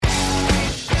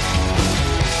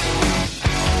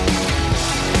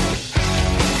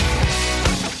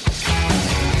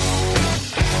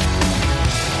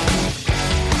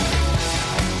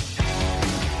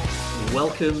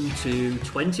welcome to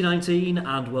 2019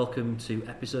 and welcome to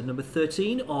episode number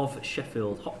 13 of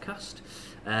Sheffield Hopcast.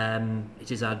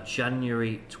 It is our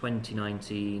January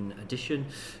 2019 edition,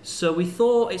 so we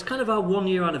thought it's kind of our 1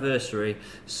 year anniversary,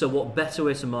 so what better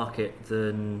way to mark it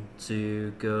than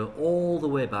to go all the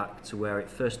way back to where it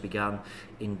first began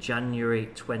in January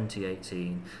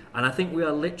 2018. And I think we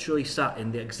are literally sat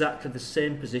in exactly the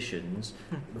same positions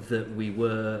that we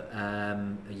were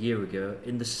a year ago,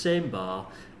 in the same bar,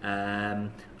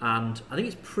 and I think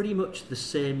it's pretty much the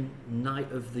same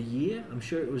night of the year. I'm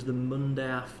sure it was the Monday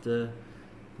after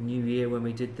New Year when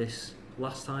we did this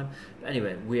last time. But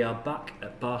anyway, we are back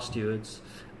at Bar Stewards.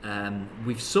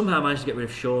 We've somehow managed to get rid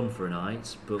of Sean for a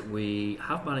night, but we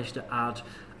have managed to add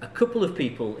a couple of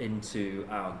people into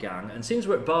our gang. And since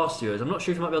we're at Bar Stewards, I'm not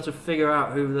sure if you might be able to figure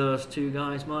out who those two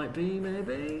guys might be,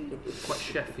 maybe? Quite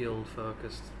Sheffield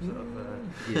focused. Sort of,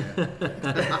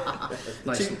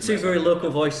 yeah. two very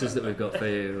local voices that we've got for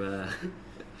you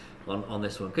on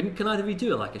this one. Can either of you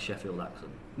do like a Sheffield accent?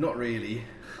 Not really.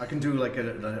 I can do like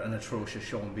an atrocious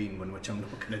Sean Bean one, which I'm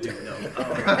not going to do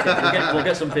now. We'll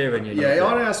get some beer in you. Yeah,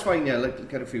 that's fine. Yeah,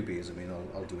 get a few beers. I mean,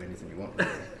 I'll do anything you want.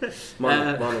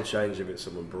 Mine will change if it's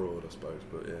someone broad, I suppose.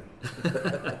 But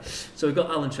yeah. So we've got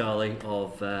Alan Charlie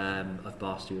of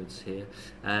Bar Stewards here,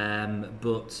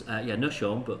 no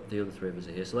Sean, but the other three of us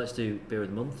are here. So let's do beer of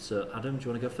the month. So Adam, do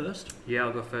you want to go first? Yeah,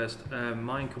 I'll go first.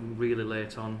 Mine come really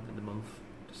late on in the month,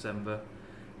 December.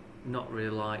 Not really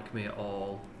like me at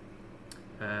all.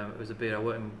 It was a beer I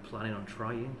wasn't planning on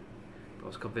trying, but I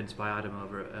was convinced by Adam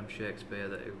over at Shakespeare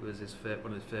that it was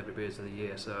one of his favourite beers of the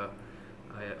year, so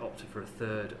I opted for a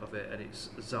third of it, and it's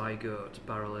Zygote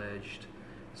Barrel Aged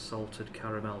Salted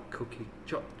Caramel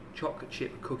Chocolate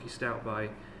Chip Cookie Stout by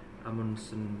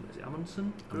Amundsen. Is it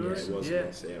Amundsen? Yeah, it was. Yeah,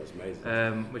 it was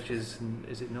amazing. Which is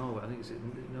it Norway? I think it's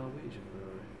Norwegian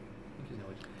brewery. I think it's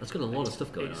Norwegian. That's got a lot of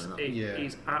stuff going on.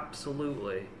 It's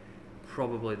absolutely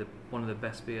probably one of the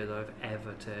best beers I've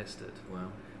ever tasted.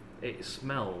 Wow. It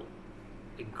smelled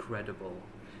incredible.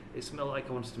 It smelled like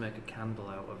I wanted to make a candle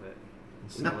out of it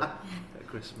and sell it at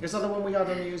Christmas. Is that the one we had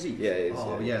on New Year's Eve? Yeah, it is.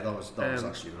 Oh, yeah, that was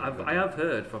actually really good. I have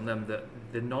heard from them that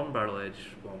the non-barrel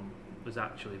aged one was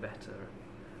actually better.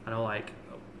 And I'm like,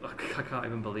 I can't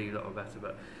even believe that were better.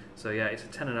 But so yeah, it's a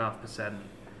 10.5%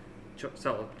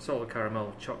 salted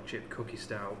caramel choc chip cookie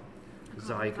stout.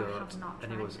 Zygote,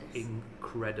 and it was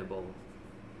incredible.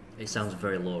 It sounds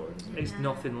very Laura. It's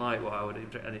nothing like what I would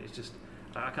drink, and it's just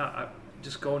I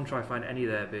just go and try and find any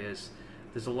of their beers.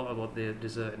 There's a lot of the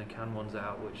dessert in a can ones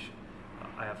out, which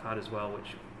I have had as well,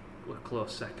 which were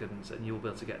close seconds, and you'll be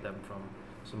able to get them from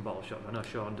some bottle shops. I know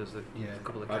Sean does a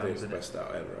couple of cans. I think it's the best stout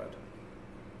I ever had.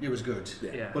 It was good.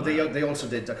 Yeah. But they also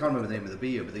did, I can't remember the name of the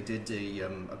beer, but they did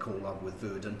a collab with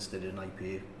Verdant. They did an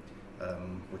IPA,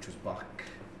 which was back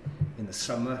in the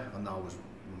summer, and that was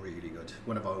really good.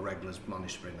 One of our regulars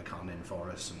managed to bring the can in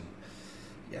for us, and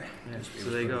it was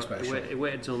so they got special.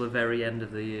 wait until the very end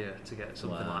of the year to get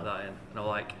something like that in, and I'm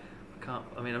like,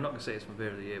 I'm not going to say it's my beer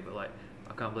of the year, but like,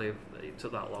 I can't believe that it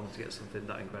took that long to get something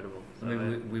that incredible. So, I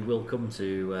mean, we will come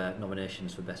to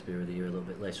nominations for Best Beer of the Year a little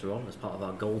bit later on as part of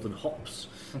our Golden Hops,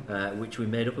 which we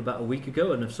made up about a week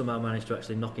ago and have somehow managed to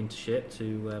actually knock into shape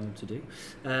to do.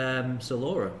 So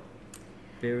Laura,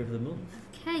 beer of the month.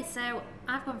 Okay, so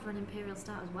I've gone for an Imperial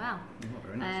Stout as well. Oh,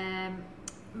 very nice.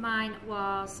 Mine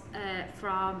was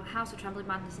from House of Trembling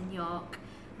Madness in York.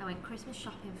 I went Christmas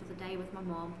shopping for the day with my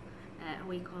mum a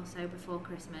week or so before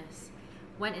Christmas.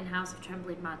 Went in House of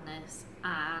Trembling Madness,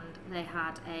 and they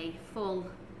had a full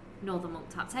Northern Monk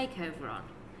Tap takeover on.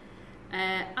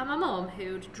 And my mum,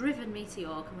 who'd driven me to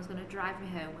York and was going to drive me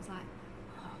home, was like,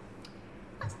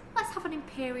 let's have an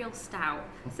Imperial Stout.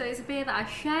 So it's a beer that I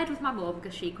shared with my mum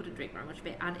because she couldn't drink very much of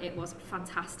it, and it was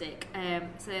fantastic.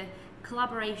 It's a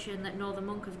collaboration that Northern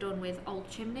Monk have done with Old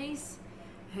Chimneys,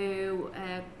 who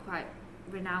are quite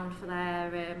renowned for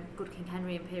their Good King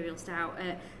Henry Imperial Stout.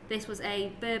 This was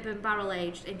a bourbon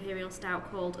barrel-aged Imperial Stout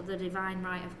called The Divine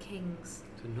Right of Kings.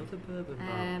 It's another bourbon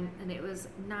barrel. And it was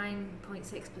 9.6%,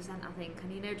 I think.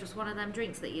 And just one of them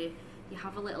drinks that you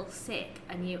have a little sip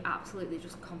and you absolutely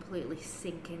just completely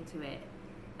sink into it,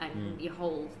 and your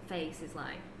whole face is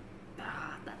like,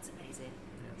 that's amazing.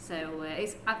 Yeah. So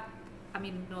I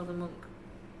mean, Northern Monk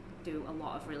do a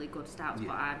lot of really good stouts,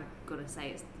 but I'm gonna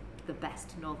say it's the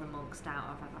best Northern Monk stout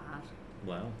I've ever had.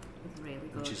 Wow, it's really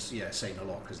good. Which is saying a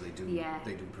lot, because they do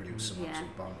produce some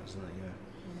absolute bangers, isn't it? Yeah.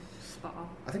 Spot on.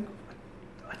 I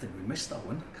think we missed that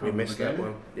one. We missed that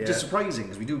one. Yeah. Which is surprising,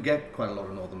 because we do get quite a lot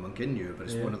of Northern Monk in here, but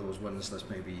it's one of those ones that's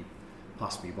maybe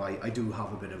past me, but I do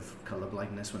have a bit of colour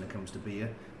blindness when it comes to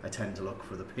beer. I tend to look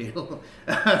for the pale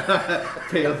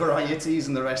pale varieties,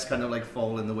 and the rest kind of like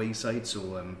fall in the wayside.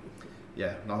 So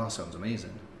yeah, no, that sounds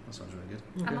amazing. That sounds really good.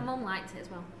 And my mum liked it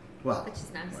as well, Well, which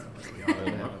is nice.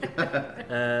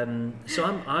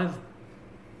 So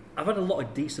I've had a lot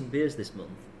of decent beers this month,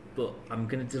 but I'm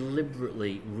going to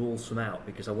deliberately rule some out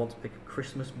because I want to pick a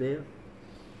Christmas beer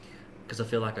because I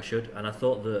feel like I should, and I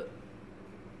thought that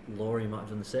Laurie might have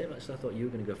done the same. Actually, I thought you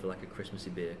were going to go for like a Christmassy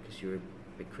beer because you're a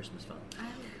big Christmas fan.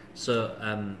 So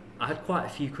I had quite a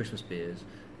few Christmas beers,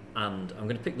 and I'm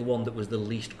going to pick the one that was the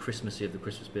least Christmassy of the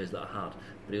Christmas beers that I had,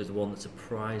 but it was the one that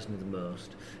surprised me the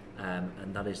most,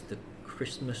 and that is the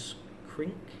Christmas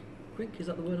Crink. Crink, is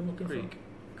that the word I'm looking for?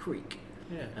 Creek.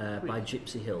 Yeah. By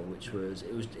Gypsy Hill, which was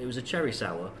it was a cherry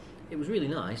sour. It was really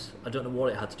nice. I don't know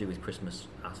what it had to do with Christmas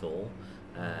at all,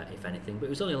 if anything, but it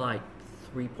was only like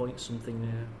 3 point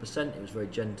something percent. It was very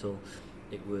gentle.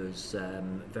 It was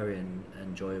very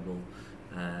enjoyable,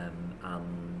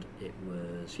 and it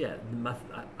was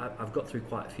I've got through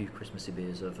quite a few Christmassy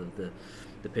beers over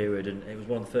the period, and it was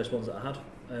one of the first ones that I had,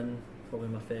 and probably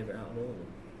my favourite out of all of them.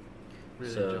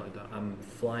 Really So enjoyed that. I'm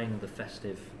flying the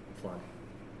festive flag.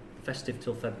 Festive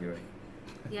till February.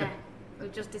 Yeah,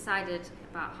 we've just decided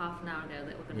about half an hour ago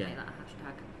that we're going to Yeah. make that a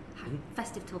hashtag.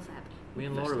 Festive till Feb. Me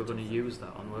and Laura were going to use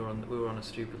that on. We were on a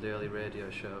stupidly early radio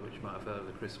show, which you might have heard of,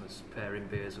 the Christmas pairing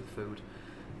beers with food,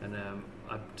 and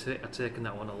I'd taken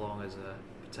that one along as a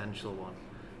potential one.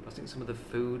 I think some of the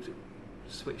food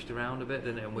switched around a bit,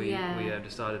 didn't it? And we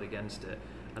decided against it.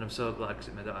 And I'm so glad because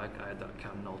it meant that I had that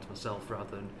can all to myself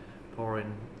rather than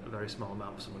pouring a very small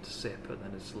amount for someone to sip and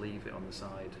then just leave it on the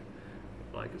side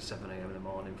like at 7 a.m. in the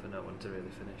morning for no one to really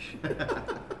finish.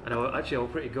 And I was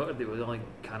pretty gutted that it was the only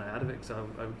can I had of it, because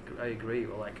I agree, it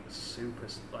was like super,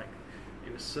 like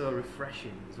it was so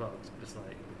refreshing as well. It's just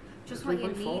like Just what you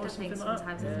 3.4 need, or I think, something like that.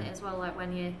 sometimes, isn't it? As well, like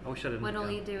when I wish I didn't. all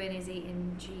you're doing is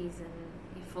eating cheese and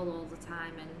you're full all the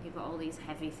time and you've got all these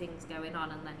heavy things going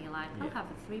on, and then you're like, I'll have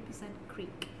a 3%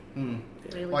 Creek.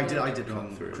 Really Well, good. I did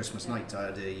on Christmas night. I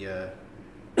had a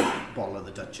bottle of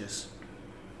the Duchess.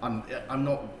 I'm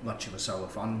not much of a sour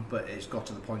fan, but it's got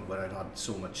to the point where I'd had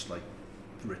so much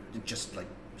just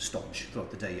stodge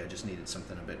throughout the day. I just needed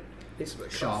something a bit It's a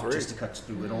bit sharp just to cut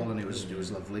through it all, and it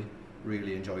was lovely.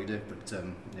 Really enjoyed it, but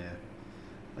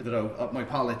I don't know. My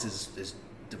palate is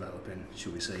developing,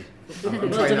 shall we say? Well,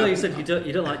 I don't know. You said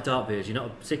you don't like dark beers. You're not a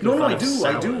particular No, fan I of do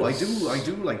sours.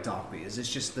 like dark beers.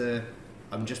 It's just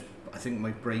I think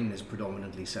my brain is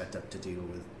predominantly set up to deal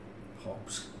with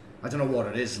hops. I don't know what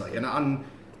it is like, and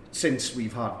since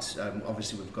we've had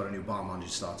obviously we've got a new bar manager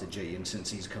started, Jay, and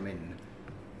since he's come in,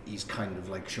 he's kind of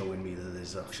like showing me that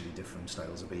there's actually different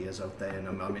styles of beers out there, and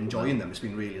I'm enjoying them. It's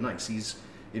been really nice. He's,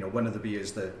 one of the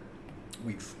beers that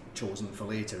we've chosen for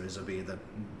later is a beer that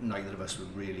neither of us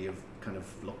would really have kind of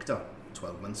looked at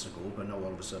 12 months ago, but now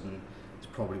all of a sudden it's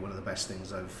probably one of the best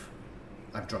things I've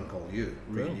drunk all year.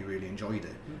 Really enjoyed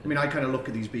it. I mean, I kind of look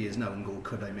at these beers now and go,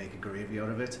 could I make a gravy out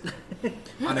of it?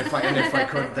 and if I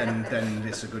could, then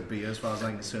it's a good beer as far as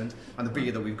I'm concerned. And the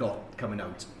beer that we've got coming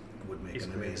out would make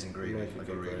an amazing gravy, like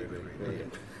a really good gravy.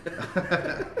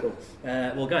 Cool.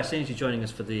 Well, guys, seeing as you're joining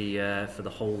us for the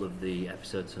whole of the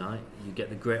episode tonight, you get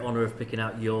the great honour of picking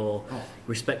out your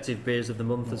respective beers of the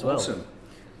month as well. Awesome.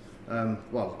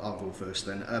 Well, I'll go first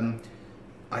then.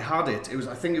 I had it.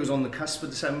 I think it was on the cusp of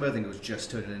December. I think it was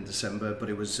just turning in December, but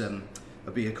it was a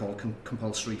beer called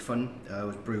Compulsory Fun. It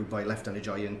was brewed by Left-Handed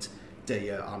Giant,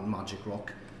 Daya, and Magic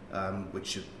Rock,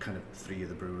 which are kind of three of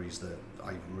the breweries that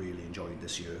I really enjoyed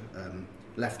this year.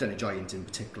 Left-Handed Giant in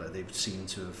particular, they've seemed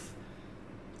to have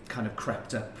kind of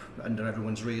crept up under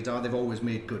everyone's radar. They've always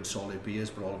made good, solid beers,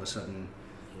 but all of a sudden,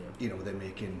 they're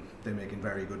making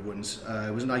very good ones.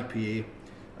 It was an IPA.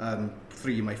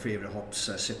 Three of my favourite hops,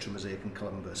 Citra, Mosaic and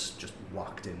Columbus, just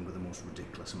whacked in with the most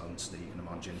ridiculous amounts that you can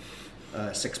imagine.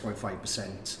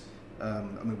 6.5%. I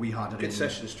mean, we had it good in...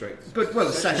 session strength. Good, well,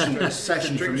 session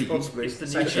for me. It's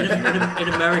the niche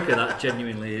in America that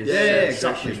genuinely is. Yeah,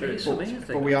 exactly. It's amazing.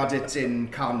 But we had it in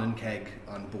can and keg,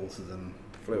 and both of them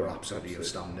Flew were out, absolutely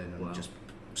absolutely. outstanding and Wow. just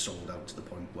sold out to the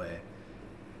point where,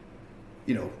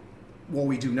 what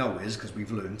we do now is, because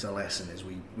we've learned a lesson, is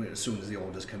we as soon as the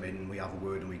orders come in, we have a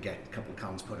word and we get a couple of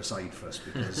cans put aside for us,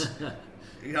 because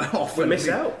often We miss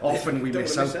out. Often we Don't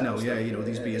miss miss out out now. stuff,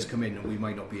 These yeah. beers come in and we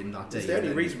might not be in that day. It's the only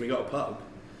and then- reason we got a pub.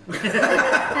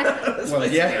 Well,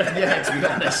 yeah, to be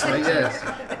honest,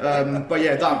 but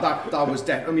yeah, that was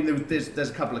I mean, there's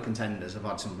a couple of contenders. I've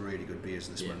had some really good beers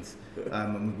this month.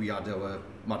 And we had our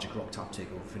Magic Rock tap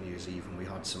takeover for New Year's Eve, and we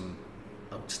had some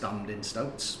outstanding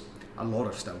stouts. A lot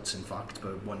of stouts, in fact,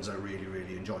 but ones I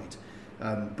really enjoyed.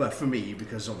 But for me,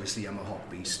 because obviously I'm a hop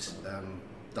beast,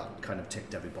 that kind of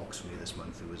ticked every box for me this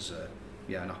month. It was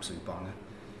an absolute banger.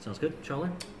 Sounds good. Charlie?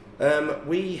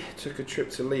 We took a trip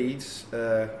to Leeds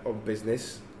on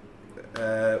business.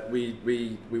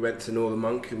 We went to Northern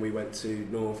Monk and we went to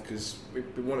North because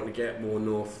we've been wanting to get more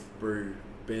North Brew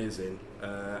beers in,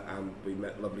 and we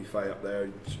met lovely Faye up there,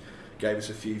 which gave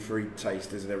us a few free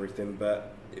tasters and everything,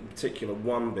 but in particular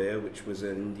one beer, which was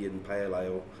an Indian Pale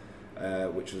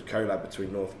Ale, which was a collab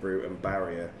between North Brew and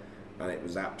Barrier, and it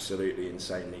was absolutely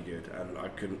insanely good, and I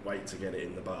couldn't wait to get it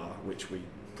in the bar, which we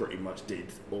pretty much did,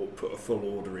 or put a full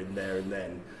order in there and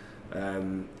then.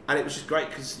 And it was just great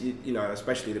because, you know,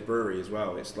 especially the brewery as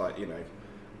well, it's like, you know,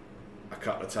 a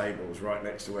couple of tables right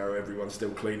next to where everyone's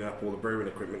still cleaning up all the brewing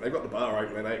equipment. They've got the bar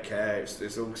open, they don't care,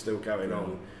 it's all still going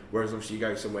on. Whereas obviously you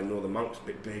go somewhere Northern Monk's a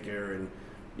bit bigger and,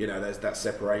 you know, there's that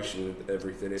separation with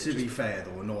everything. It's to be fair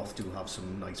though, North do have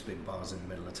some nice big bars in the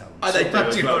middle of town. Oh, they do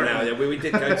as well now. Yeah, we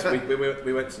did go to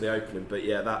we went to the opening, but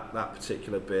yeah, that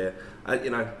particular beer,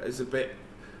 you know, it's a bit.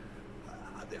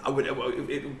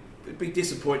 It'd be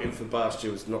disappointing for bar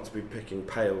stewards not to be picking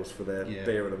pales for their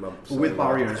beer of the month. But with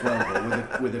Barrier as well,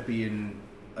 though, with it being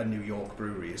a New York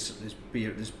brewery,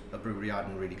 there's a brewery I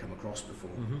hadn't really come across before,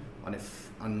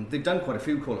 and they've done quite a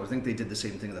few collabs. I think they did the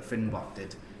same thing that Finback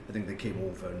did. I think they came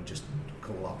over and just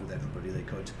collabed with everybody they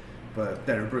could. But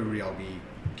they're a brewery I'll be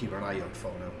keeping an eye out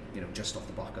for now. You know, just off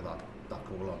the back of that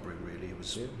collab brew, really, it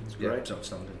was great. It's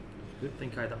outstanding. I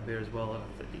think I had that beer as well.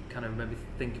 It kind of made me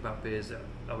think about beers that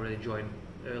I really enjoyed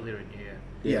earlier in the year.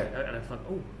 Yeah. And I thought,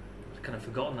 I've kind of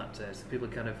forgotten that taste. People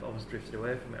kind of almost drifted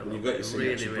away from it a And little you've got your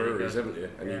bit. signature breweries, haven't you?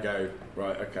 And Yeah. you go,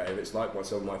 right, okay, if it's like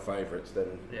some of my favourites, then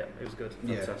Yeah, it was good.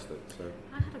 Yeah. fantastic. So.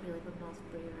 I had a really good North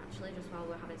brew actually, just while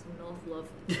we're having some North love.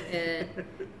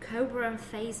 Cobra and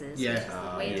Phases, which is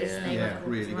the weirdest name I've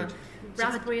come really to good.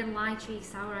 Raspberry and lychee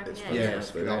sour IPA. It's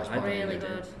Yes, fantastic. that was banging, really yeah.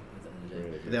 good.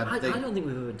 I don't think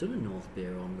we've ever done a North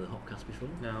beer on the Hopcast before.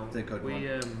 No, They're good we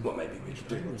Well, maybe we should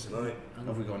do one tonight.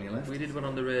 Have we got any left? we did one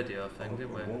on the radio thing,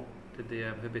 didn't we? What? Did the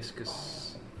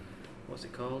hibiscus? What's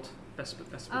it called? The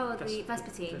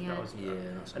Vespertine, yeah. That was, Yeah,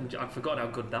 that's and I've forgotten how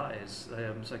good that is.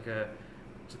 It's like a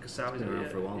sour. It's been around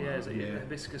for a while Yeah, now. is it Yeah.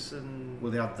 hibiscus and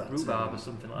Well, they had that rhubarb or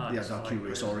something like that. Yeah, It's that like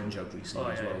curious really- orange out recently Oh,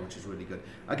 as yeah, well, yeah. which is really good.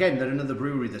 Again, they're another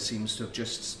brewery that seems to have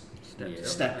just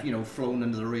Stepped up. flown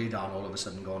under the radar and all of a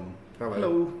sudden gone, Oh,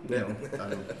 hello. Yeah. You know,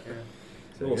 and Yeah.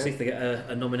 So, We'll yeah. see if they get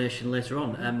a nomination later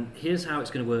on. Here's how it's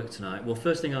going to work tonight. Well,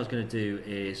 first thing I was going to do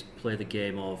is play the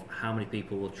game of how many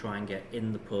people will try and get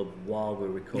in the pub while we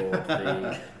record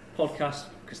the podcast.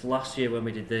 Because last year when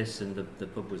we did this and the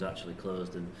pub was actually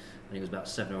closed and I think it was about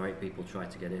 7 or 8 people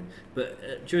tried to get in.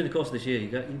 But during the course of this year,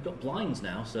 you've got blinds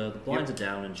now, so the blinds are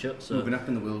down and shut. So moving up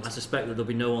in the world. I suspect that there'll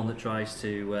be no one that tries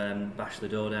to bash the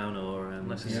door down or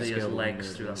Unless you yeah, see his scale legs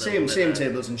the- through that Same little same bit there.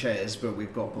 tables and chairs, but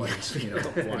we've got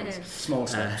blinds, small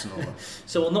steps and all that.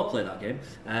 So we'll not play that game.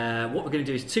 What we're going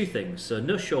to do is 2 things. So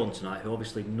no Sean tonight, who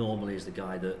obviously normally is the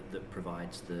guy that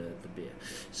provides the beer.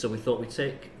 So we thought we'd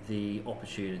take the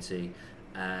opportunity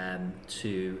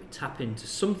to tap into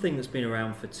something that's been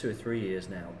around for 2 or 3 years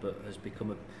now, but has become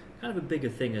a kind of a bigger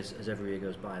thing as every year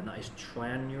goes by, and that is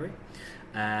Triannuary.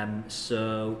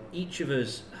 So each of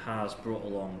us has brought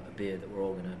along a beer that we're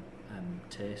all going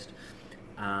to taste,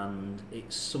 and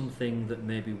it's something that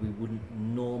maybe we wouldn't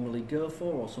normally go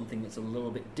for, or something that's a little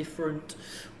bit different,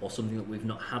 or something that we've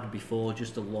not had before,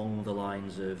 just along the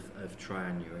lines of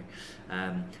Triannuary.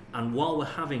 And while we're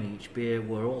having each beer,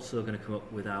 we're also going to come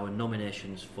up with our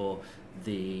nominations for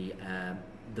the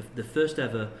first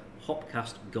ever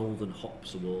Hopcast Golden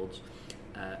Hops Awards,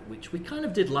 which we kind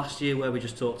of did last year, where we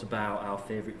just talked about our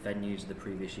favourite venues of the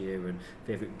previous year and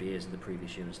favourite beers of the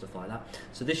previous year and stuff like that.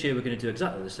 So this year we're going to do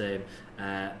exactly the same,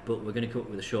 but we're going to come up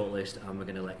with a short list and we're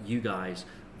going to let you guys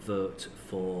vote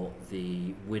for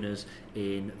the winners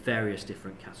in various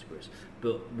different categories.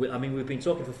 But we've been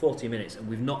talking for 40 minutes and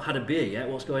we've not had a beer yet.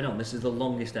 What's going on? This is the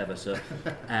longest ever. So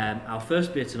our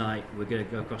first beer tonight, we're going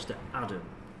to go across to Adam.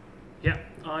 Yeah,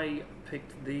 I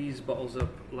picked these bottles up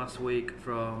last week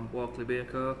from Walkley Beer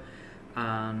Co.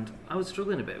 And I was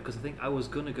struggling a bit because I think I was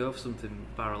going to go for something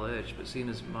barrel aged, but seeing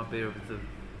as my beer of the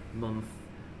month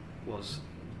was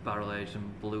barrel aged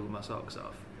and blew my socks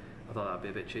off, I thought that'd be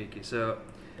a bit cheeky. So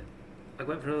I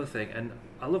went for another thing, and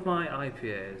I love my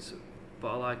IPAs, but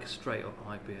I like a straight up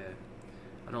IPA.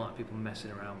 I don't like people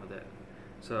messing around with it.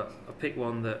 So I picked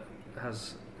one that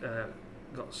has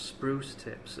got spruce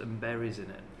tips and berries in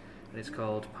it. And it's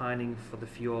called Pining for the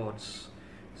Fjords,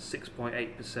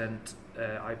 6.8%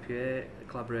 IPA, a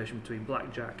collaboration between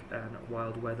Blackjack and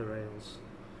Wild Weather Ales.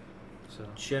 So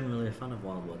Generally a fan of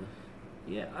Wild Weather.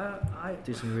 Yeah, I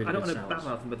Do some really I don't good want to sours.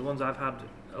 badmouth them, but the ones I've had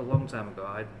a long time ago,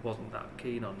 I wasn't that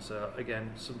keen on. So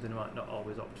again, something I might not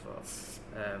always opt for.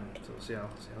 So we'll see how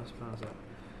this pans out.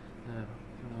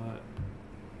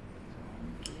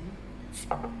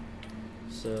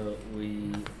 So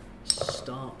we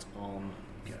start on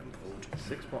Get them pulled.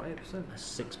 6.8%. a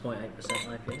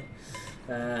 6.8%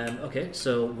 IPA. Okay,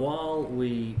 so while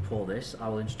we pour this, I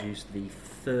will introduce the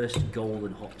first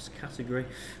Golden Hops category,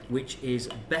 which is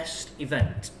Best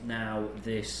Event. Now,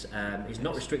 this is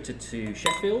not restricted to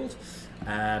Sheffield,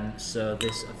 so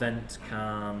this event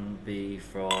can be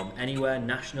from anywhere,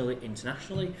 nationally,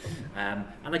 internationally, and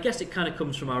I guess it kind of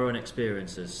comes from our own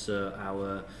experiences. So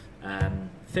our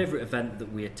favourite event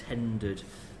that we attended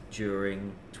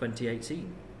during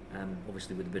 2018,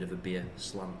 obviously with a bit of a beer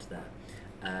slant there.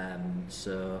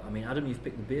 So, I mean, Adam, you've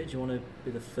picked the beer. Do you want to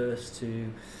be the first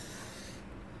to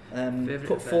Favourite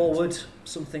put event? forward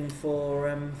something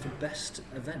for best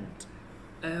event?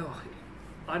 Oh,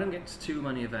 I don't get to too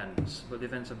many events, but the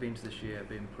events I've been to this year have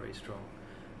been pretty strong.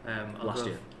 Last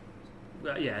year?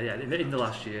 Well, yeah, in the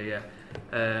last year,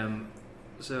 yeah.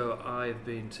 So I've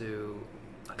been to.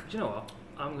 Do you know what?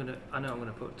 I'm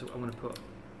gonna put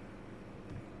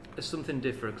something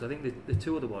different, because I think the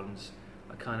two other ones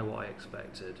are kind of what I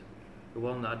expected. The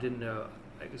one that I didn't know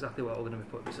exactly what I'm going to be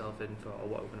putting myself in for, or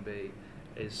what we're going to be,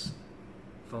 is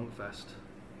Funkfest,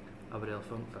 Aberdale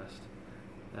Funkfest,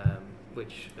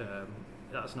 which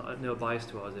that's not no bias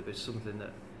towards it, but it's something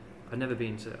that I've never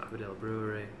been to Aberdale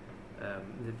Brewery.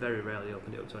 They very rarely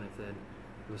opened it up to anything.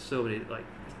 There was so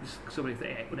many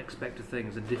unexpected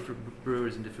things and different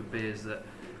breweries and different beers that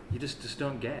you just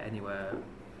don't get anywhere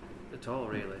at all,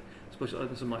 really. Especially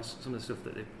some of the stuff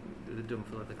that they've done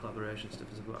for the collaboration stuff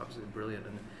is absolutely brilliant,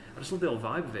 and I just love the whole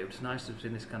vibe of it. It was nice to have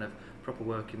seen this kind of proper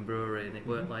working brewery, and it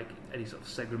weren't like any sort of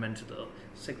segregated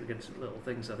little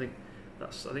things. I think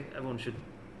everyone should,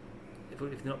 if they're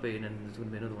not being, and there's going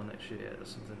to be another one next year,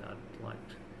 that's something that I'd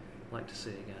like to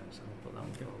see again. So I'll put that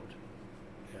one forward.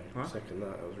 Yeah, second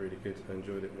that. That was really good. I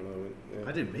enjoyed it when I went. Yeah.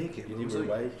 I didn't make it. You was were I?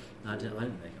 away. I didn't make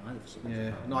it either for some reason.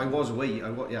 Yeah, no, I was away. I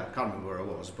can't remember where I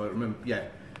was, but I remember. Yeah,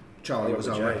 Charlie I was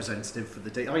went our with Jay. representative for the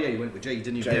day. Oh yeah, you went with Jay,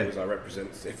 didn't you? Jay Yeah. was our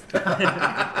representative. He's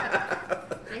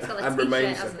got a And t-shirt,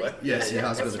 remains hasn't that he? Yes, he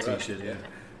has got a t-shirt. Yeah.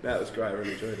 That was great. I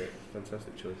really enjoyed it.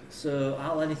 Fantastic choice. So,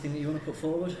 Al, anything that you want to put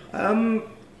forward?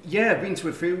 Yeah, I've been to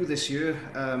a few this year.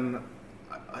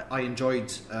 I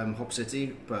enjoyed Hop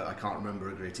City, but I can't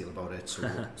remember a great deal about it, so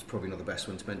it's probably not the best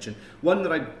one to mention. One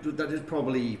that is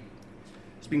probably,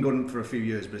 it's been going for a few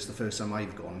years, but it's the first time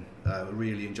I've gone.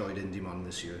 Really enjoyed Indie Man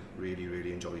this year.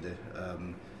 Really enjoyed it.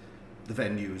 The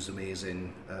venue was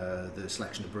amazing. The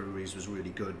selection of breweries was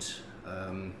really good.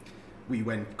 We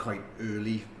went quite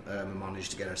early and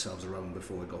managed to get ourselves around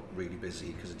before it got really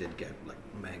busy, because it did get like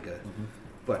mega.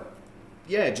 But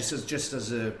yeah, just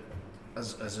as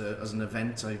an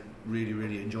event, I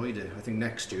really enjoyed it. I think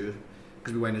next year,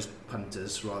 because we went as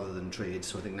punters rather than trade,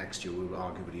 so I think next year we'll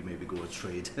arguably maybe go as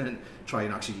trade and try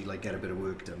and actually like get a bit of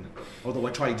work done. Although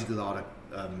I tried to do that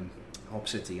at Hop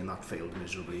City, and that failed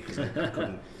miserably because I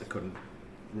couldn't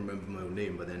remember my own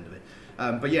name by the end of it.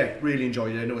 But yeah, really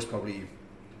enjoyed it. I know it's probably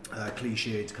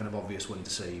cliched, kind of obvious one to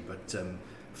say, but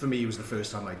for me it was the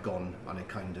first time I'd gone, and it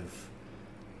kind of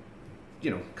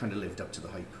lived up to the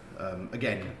hype.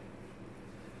 Again,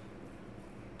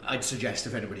 I'd suggest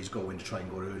if anybody's going to try and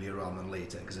go earlier rather than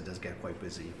later, because it does get quite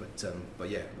busy. But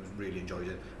yeah, I really enjoyed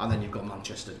it. And then you've got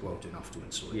Manchester to go out in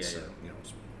afterwards, so it's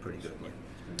it's pretty good. Yeah.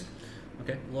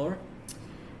 Okay, Laura?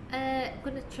 I'm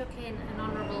going to chuck in an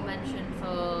honourable mention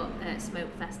for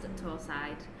Smokefest at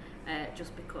Torside,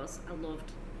 just because I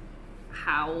loved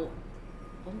how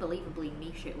unbelievably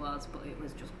niche it was, but it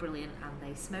was just brilliant, and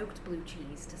they smoked blue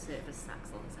cheese to serve as snacks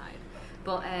on the side.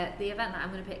 But the event that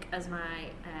I'm going to pick as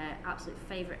my absolute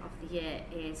favourite of the year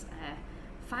is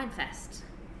Finefest,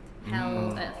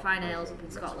 held at Fine Ales up in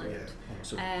Scotland. Yeah,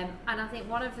 awesome. And I think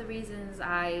one of the reasons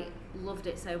I loved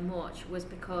it so much was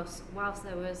because whilst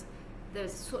there was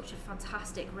such a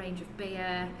fantastic range of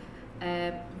beer,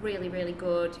 really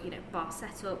good, bar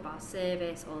setup, bar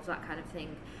service, all of that kind of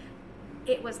thing.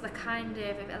 It was the kind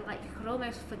of, like, you could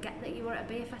almost forget that you were at a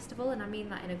beer festival, and I mean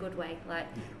that in a good way. Like,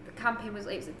 the camping was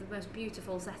the most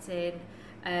beautiful setting,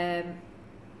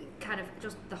 kind of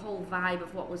just the whole vibe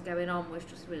of what was going on was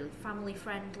just really family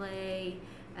friendly,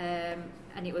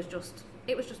 and it was just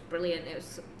brilliant. It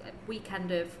was a weekend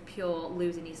of pure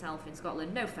losing yourself in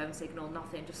Scotland, no phone signal,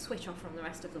 nothing, just switch off from the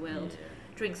rest of the world,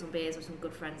 drink some beers with some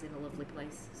good friends in a lovely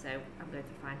place. So I'm going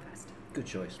for Finefest. Good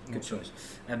choice. Good Awesome. choice.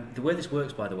 The way this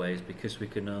works, by the way, is because you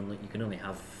can only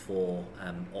have 4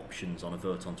 options on a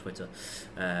vote on Twitter.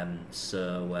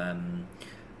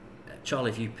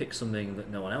 Charlie, if you pick something that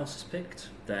no one else has picked,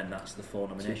 then that's the 4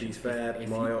 To nominations. be fair, If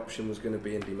my you- option was going to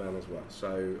be Indie Man as well,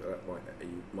 so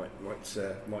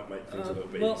might make things a little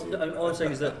bit well, easier. all I'm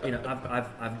saying is that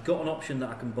I've got an option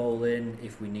that I can bowl in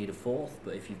if we need a 4th,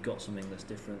 but if you've got something that's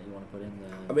different that you want to put in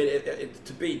there, I mean,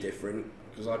 to be different,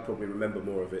 because I probably remember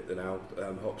more of it than Al.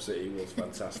 Hop City was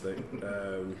fantastic.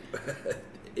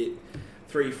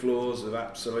 3 floors of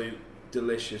absolute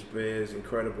delicious beers,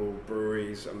 incredible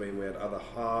breweries. I mean, we had Other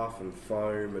Half and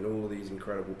Foam and all these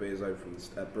incredible beers over from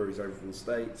the breweries over from the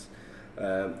States.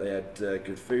 They had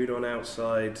good food on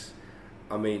outside.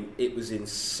 I mean, it was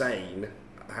insane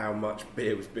how much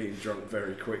beer was being drunk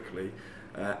very quickly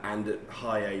and at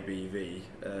high ABV.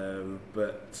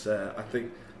 But I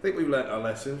think we've learnt our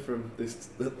lesson from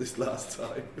this last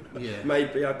time. Yeah.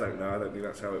 Maybe, I don't know. I don't think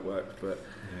that's how it works, but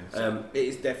it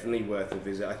is definitely worth a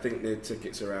visit. I think the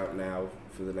tickets are out now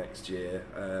for the next year,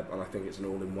 and I think it's an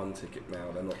all-in-one ticket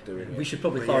now. They're not doing it. we should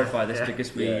probably But clarify yeah, this yeah.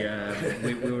 because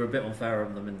we were a bit unfair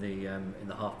on them in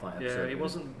the half pint Yeah, episode. it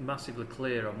wasn't massively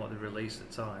clear on what they released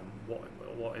at the time,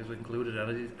 what is included.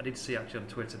 And I did see actually on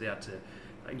Twitter they had to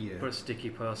put a sticky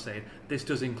post saying this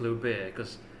does include beer,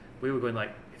 because we were going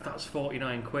like, if that's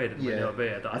 49 quid and with no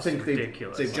beer, that's I think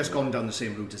ridiculous. they've just gone down the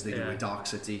same route as they do Yeah. with Dark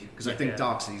City, because I Yeah. think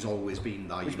Dark City's always been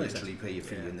that. Which You makes literally pay your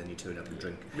fee Yeah. and then you turn up and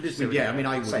drink. We just I mean, do it. I mean,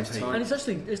 I wouldn't Saves pay. time.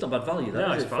 And it's not bad value, though.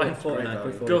 No, is it's it? fine. 49 Great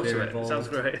quid for Go a beer to it. involved. Sounds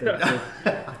great.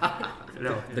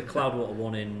 No. The Cloudwater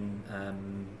one in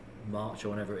March or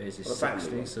whenever it is Well, the 60.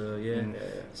 family So yeah, Mm.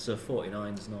 so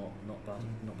 49's not bad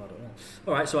at all.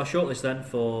 All right, so our shortlist then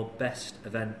for best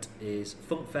event is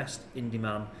Funkfest, Indie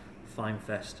Man,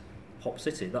 Finefest, Hop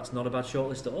City. That's not a bad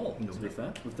shortlist at all. No. To be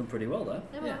fair, we've done pretty well there.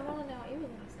 No, Yeah. I want to know what you were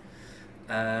going to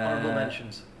say. Honourable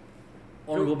mentions.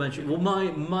 Honourable mention. Well,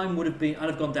 mine would have been. I'd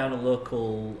have gone down a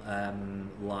local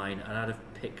line, and I'd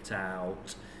have picked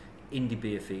out Indie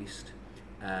Beer Feast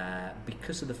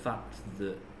because of the fact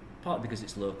that, partly because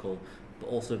it's local, but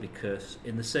also because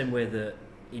in the same way that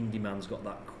Indie Man's got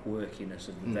that quirkiness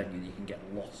of the venue that you can get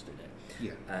lost in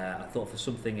it. Yeah. I thought for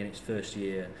something in its first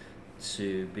year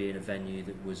to be in a venue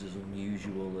that was as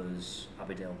unusual as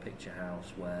Abbeydale Picture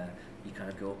House, where you kind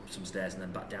of go up some stairs and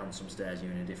then back down some stairs and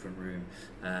you're in a different room.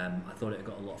 I thought it had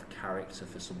got a lot of character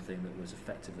for something that was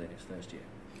effectively in its first year.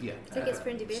 Yeah. Tickets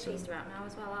for Indie Beer so- Feast are out now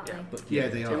as well, aren't Yeah. they? But Yeah,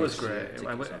 they are. It was Yeah, great.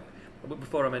 tickets are-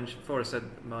 Before I said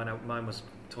mine was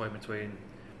toying between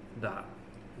that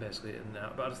basically and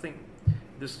that, but I just think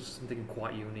this was something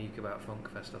quite unique about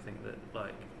Funkfest. I think that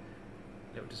like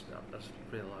it just I just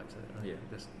really liked it. Yeah.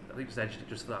 I think just edged it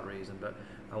just for that reason, but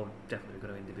I would definitely go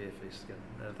to Indie Beer Feast again.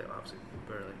 I think it was absolutely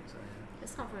brilliant. So,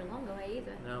 It's not very long away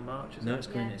either. yeah. Now March is No, it? it's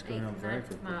going, Yeah, it's going on 8th very and 9th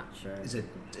quickly. March. Very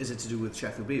Is it to do with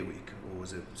Sheffield Beer Week, or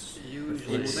was it? Usually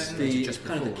before It's then? the Is it it's just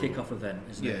kind of the before? kick-off event,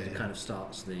 isn't Yeah, it? It yeah. kind of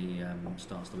starts the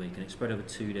week, and it's spread over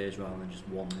 2 days rather than just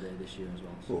 1 day this year as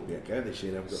well. So. Well, yeah, go this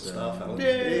year now. We've got So- staff, Alan.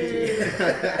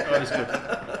 Oh, it's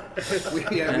good. we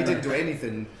didn't do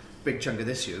anything big chunk of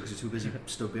this year because we're too busy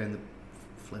stood behind the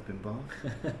flipping bar.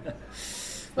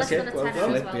 Less Okay, than a well tenner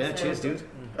done. as well. Yeah, so- cheers, dude.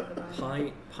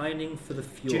 Pining for the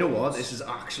fjords. Do you know what? This is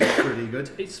actually pretty good.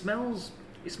 It smells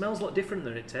a lot different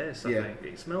than it tastes. I Yeah. think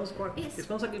it smells quite. It's- It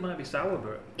smells like it might be sour,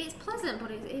 but It's pleasant,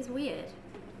 but it is weird.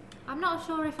 I'm not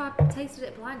sure if I tasted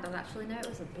it blind, I'd actually know it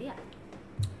was a beer.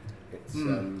 It's,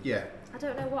 Yeah, I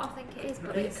don't know what I think it is, I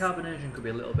but think it's... carbonation could be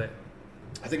a little bit.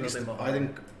 I think it's A little bit more. I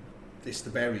think it's the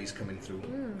berries coming through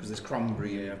because there's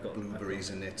cranberry Yeah, and I've got-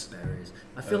 blueberries in it. Berries.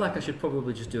 I feel like I should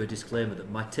probably just do a disclaimer that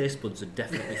my taste buds are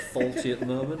definitely faulty at the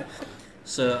moment.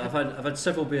 So I've had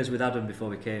several beers with Adam before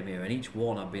we came here, and each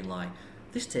one I've been like,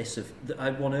 this tastes of. I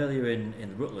had one earlier in the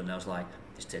Rutland, and I was like,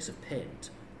 this tastes of paint.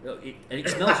 And it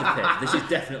smells of paint. This is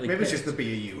definitely Maybe paint. it's just the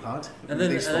beer you had. And then,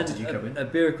 they spotted you a coming.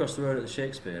 beer across the road at the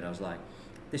Shakespeare, and I was like,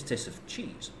 this tastes of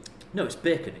cheese. No, it's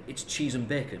bacon. It's cheese and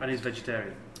bacon. And he's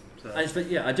vegetarian. So. And it's,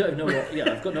 yeah, I don't know what.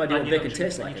 Yeah, I've got no idea And what you bacon not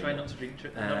tastes drink- like. You try anymore. not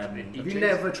to drink. Have you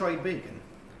never tried bacon?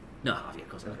 No, have you? Of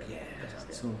course not. Yeah,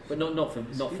 Yeah. But not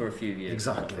for a few years.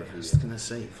 exactly. Not for a I few was years. gonna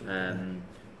say.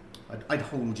 I'd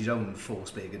hold you down and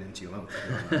force bacon into your mouth.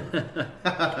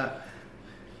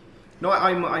 No,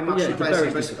 I'm actually the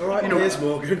pleasant. berries But, all right, you know, here's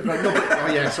Morgan. Right, no, but, oh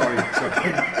yeah, sorry.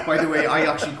 By the way,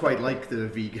 I actually quite like the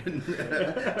vegan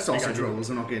sausage rolls.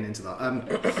 I'm not getting into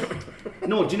that.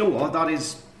 No, do you know what? That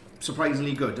is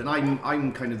surprisingly good, and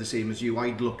I'm kind of the same as you.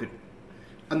 I'd look at,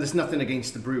 and there's nothing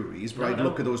against the breweries, but No, I'd no.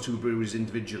 look at those two breweries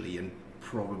individually, and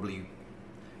probably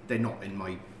they're not in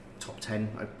my top 10.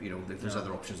 If there's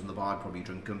other options on the bar, I'd probably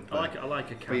drink them. I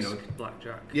like a cask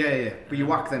blackjack. Yeah. But you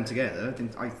whack them together.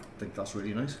 I think that's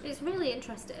really nice. It's really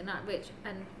interesting,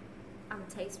 and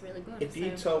tastes really good. If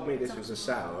you told me this was a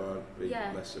sour, I'd be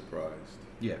less surprised.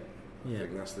 Yeah. I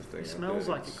think that's the thing. It smells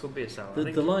like it could be a sour.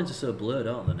 The lines are so blurred,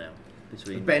 aren't they now?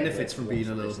 Between it benefits from being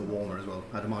a little bit warmer as well.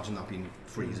 I'd imagine that being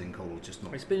freezing cold, just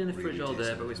not. It's been in the really fridge all day,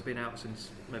 tasty. but it's been out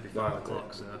since maybe 5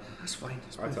 o'clock. So That's fine.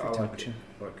 It's I perfect like temperature.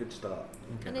 it. Right, good start.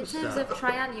 And in terms of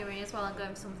triannuary as well, and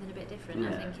going for something a bit different,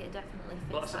 I think it definitely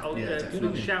fits that.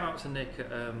 definitely. Shout out to Nick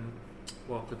at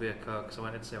Walker Beer Co. because I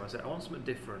went in to see him. I said I want something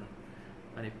different,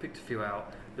 and he picked a few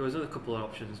out. There was a couple of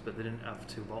options, but they didn't have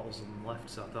 2 bottles of them left.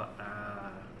 So I thought,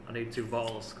 I need 2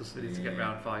 bottles because they need to get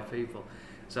around 5 people.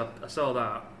 So I saw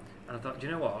that, and I thought, do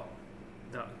you know what?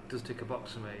 That does tick a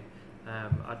box for me.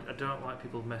 I don't like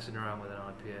people messing around with an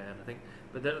IPA, and I think,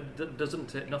 but that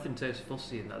doesn't nothing tastes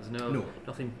fussy in that. There's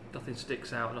nothing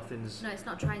sticks out. Nothing's. No, it's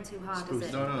not trying too hard, Spruce. is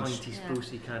it? No. Pointy,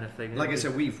 sprucey kind of thing. Like I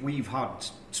said, we've had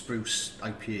spruce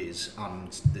IPAs and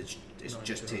it's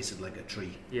just tasted like a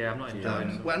tree. Yeah, I'm not enjoying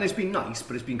it. Well, and it's been nice,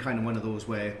 but it's been kind of one of those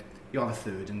where you have a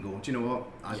third and go, do you know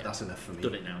what? That's enough for me.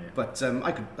 Done it now, yeah. But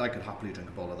I could happily drink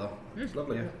a bottle of that. It's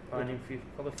lovely. Yeah. Finding for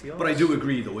yours. But I do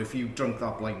agree though, if you drunk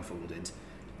that blindfolded,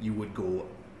 you would go,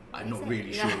 I'm not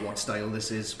really sure what style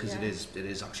this is because it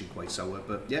is actually quite sour.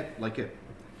 But yeah, like it.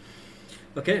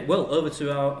 Okay, well, over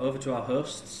to our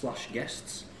hosts /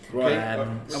 guests. Right.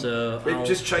 So We've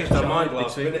just changed our mind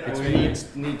last minute. We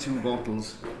need 2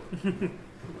 bottles.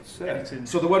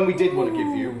 So the one we did want to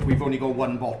give you, we've only got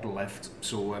 1 bottle left,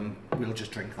 so we'll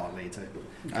just drink that later.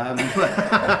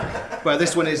 But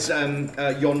this one is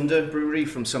Yonder Brewery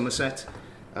from Somerset.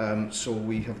 So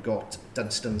we have got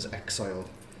Dunstan's Exile,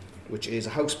 which is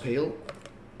a house pale,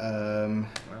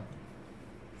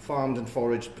 farmed and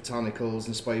foraged botanicals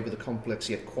inspired by the complex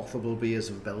yet quaffable beers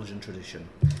of Belgian tradition.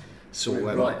 So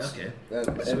right, okay.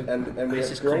 And we This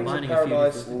have is Grains of combining a few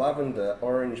Paradise, different- lavender,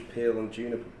 orange peel, and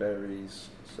juniper berries.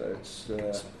 So it's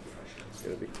going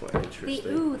to be quite The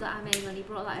interesting. ooh that I made when he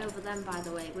brought that over then, by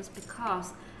the way, was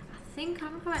because I think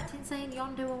I'm correct in saying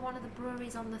Yonder were one of the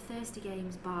breweries on the Thirsty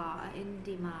Games bar at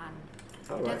Indie Man.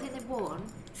 I don't think they won.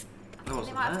 I think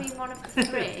they might have been one of the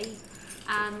 3.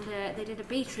 And they did a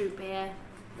beetroot beer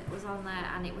that was on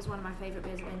there, and it was one of my favourite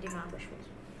beers at Indie Man.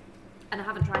 And I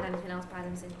haven't tried anything else by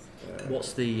them since.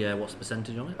 What's the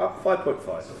percentage on it? 5.5.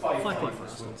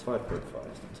 5.5. It's 5.5.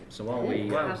 So while we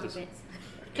Happy bits.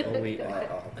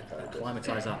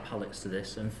 acclimatise our palates to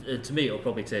this, and to me it'll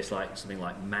probably taste like something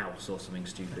like mouse or something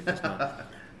stupid. Just not,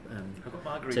 I've got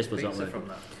Marguerite taste buds aren't pizza working.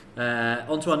 from that.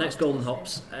 On to our next Golden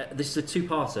Hops. This is a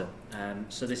 2-parter.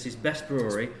 So this is Best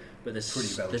Brewery, but Pretty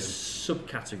there's Belgian.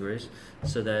 subcategories.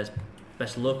 So there's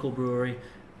Best Local Brewery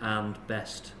and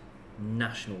Best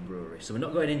National Brewery. So we're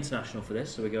not going international for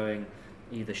this, so we're going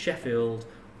either Sheffield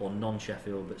or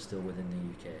non-Sheffield, but still within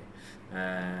the UK.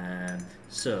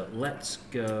 So let's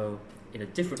go in a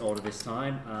different order this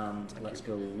time, and let's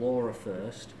go Laura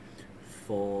first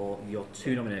for your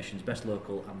 2 nominations, Best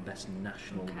Local and Best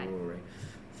National Brewery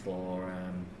for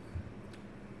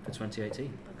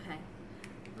 2018. Okay.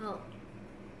 Well,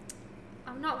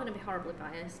 I'm not going to be horribly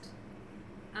biased.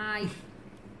 I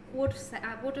would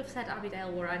have said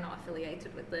Abbeydale were I not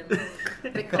affiliated with them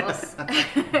because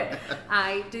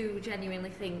I do genuinely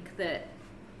think that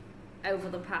over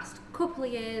the past couple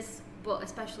of years, but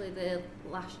especially the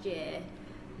last year,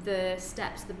 the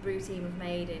steps the brew team have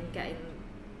made in getting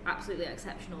absolutely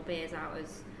exceptional beers out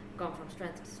has gone from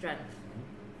strength to strength.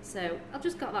 So I've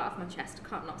just got that off my chest. I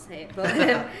can't not say it, but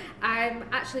I'm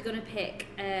actually going to pick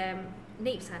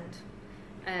Neep's End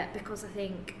because I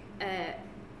think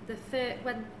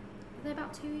when they're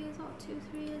about 2 years old,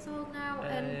 2-3 years old now,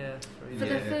 and for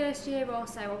the first year or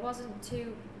so, I wasn't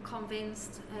too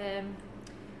convinced.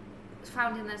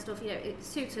 Found in their stuff, it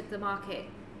suited the market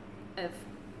of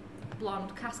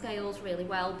blonde cask ales really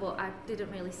well, but I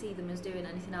didn't really see them as doing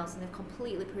anything else, and they've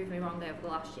completely proved me wrong over the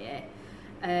last year.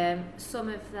 Some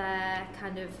of their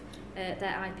kind of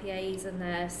their IPAs and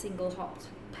their single hopped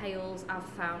pales I've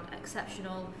found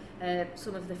exceptional.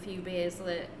 Some of the few beers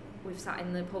that we've sat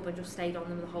in the pub and just stayed on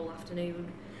them the whole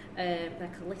afternoon. Their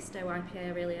Callisto IPA I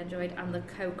really enjoyed, and the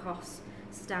Kokos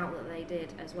stout that they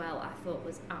did as well I thought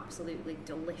was absolutely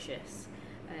delicious.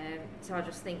 So I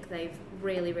just think they've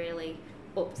really, really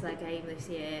upped their game this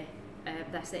year.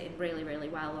 They're sitting really, really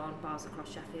well on bars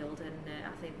across Sheffield, and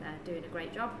I think they're doing a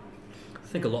great job. I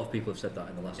think a lot of people have said that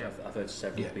in the last. I've heard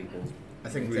several people. I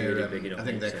think really I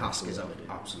think their cask is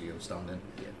absolutely outstanding,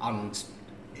 and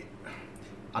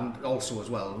also as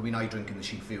well. I mean, I drink in the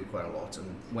Sheepfield quite a lot,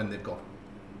 and when they've got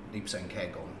Neep's End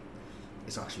keg on,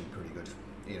 it's actually pretty good.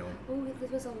 you know. Oh, there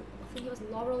was I think it was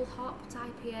Laurel Hopped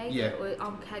IPA. Yeah. That was,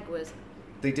 on keg was.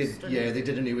 They did, Stunning. yeah. They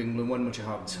did a New England one, which I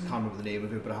can't remember the name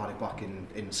of it, but I had it back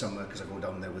in summer because I go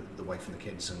down there with the wife and the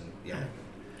kids, and yeah,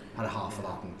 had a half of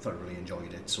that and thoroughly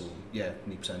enjoyed it. So yeah,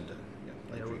 100%.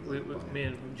 I Yeah, agree with that. me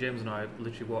and James and I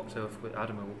literally walked over with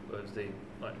Adam, who was the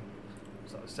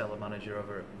sort of cellar manager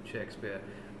over at Shakespeare,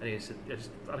 and he said,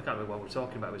 I can't remember what we're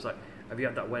talking about. He was like, "Have you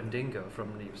had that Wendigo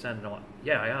from 100%?" And I'm like,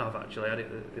 "Yeah, I have actually. I had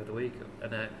it the other week."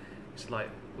 And it's like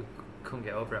we couldn't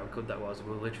get over how good that was.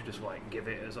 We were literally just like, give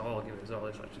it us all. It's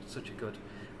like such a good.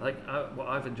 What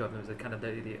I've enjoyed them is the kind of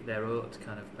their oat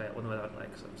kind of pale, one without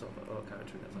like sort of oat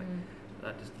character. That's like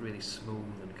that just really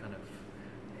smooth and kind of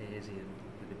hazy and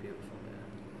really beautiful.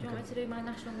 Do you want me to do my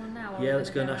national one now? Yeah, let's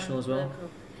go national as well.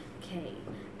 Okay.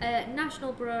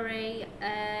 National brewery,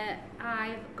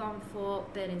 I've gone for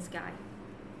Burning Sky.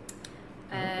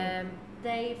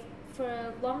 They've, for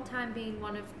a long time, been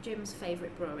one of Jim's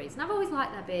favourite breweries. And I've always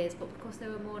liked their beers, but because they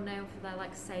were more known for their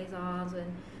like saisons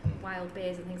and wild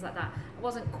beers and things like that, I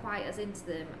wasn't quite as into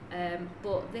them.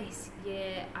 But this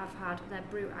year, I've had their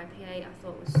Brute IPA, I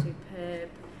thought was superb.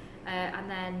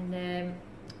 And then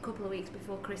a couple of weeks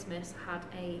before Christmas, I had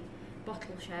a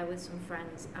bottle share with some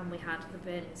friends, and we had the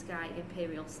Burning Sky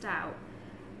Imperial Stout,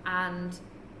 and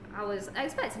I was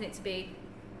expecting it to be,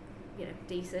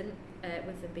 decent,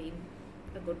 with them being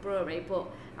a good brewery, but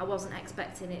I wasn't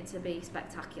expecting it to be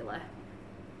spectacular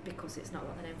because it's not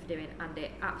what they're known for doing, and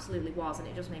it absolutely was, and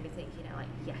it just made me think,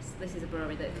 yes, this is a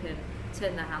brewery that can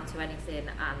turn their hand to anything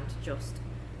and just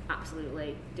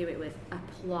absolutely do it with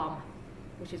aplomb,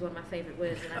 which is one of my favourite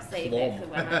words, and I save it for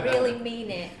when I really mean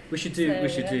it. We should do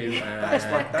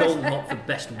Golden Hop for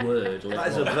best word. That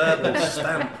is a verbal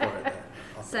stamp right there.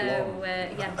 So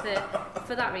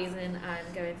for that reason,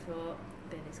 I'm going for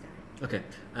Burning Sky. Okay,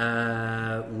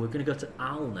 we're going to go to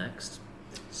Al next.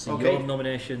 So Okay. your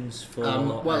nominations for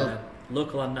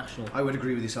local and national. I would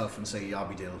agree with yourself and say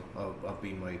Abbeydale. I've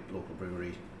been my local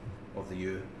brewery of the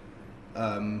year.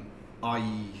 I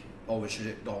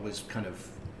always kind of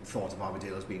thought of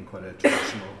Abbeydale as being quite a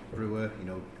traditional brewer,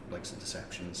 like some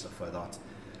Deception and stuff like that.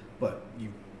 But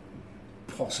you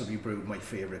possibly brewed my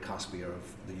favourite cask beer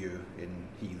of the year in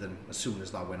Heathen. As soon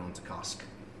as that went on to cask,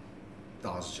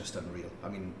 that was just unreal. I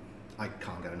mean, I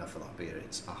can't get enough of that beer.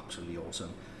 It's absolutely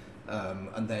awesome.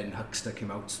 And then Huckster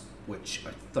came out, which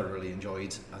I thoroughly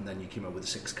enjoyed, and then you came out with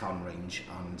a 6-can range,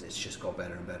 and it's just got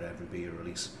better and better every beer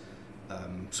release.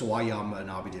 So I am an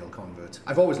Abbeydale convert.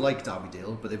 I've always liked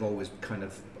Abbeydale, but I've always kind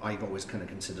of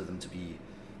considered them to be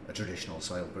a traditional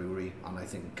style brewery, and I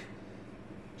think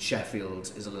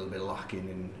Sheffield is a little bit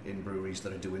lacking in breweries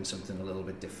that are doing something a little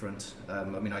bit different.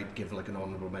 I'd give like an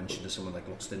honourable mention to someone like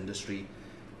Lost Industry,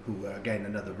 who are again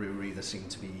another brewery that seem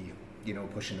to be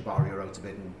pushing the barrier out a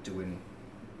bit and doing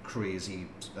crazy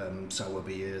sour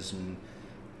beers and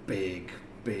big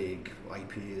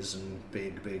IPAs and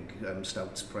big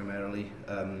stouts primarily.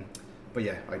 But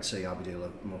yeah, I'd say Abbeydale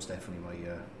are most definitely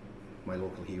my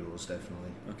local heroes, definitely.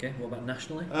 Okay, what about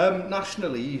nationally?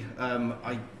 Nationally,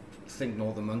 I think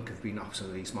Northern Monk have been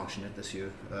absolutely smashing it this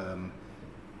year.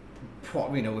 If we're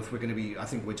going to be, I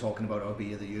think we're talking about our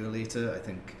beer of the year later. I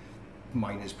think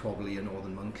mine is probably a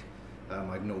Northern Monk.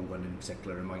 I have no one in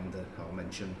particular in mind that I'll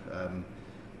mention.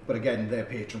 But again, their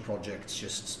patron project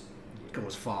just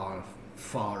goes far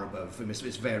above. I mean,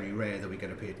 it's very rare that we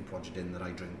get a patron project in that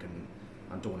I drink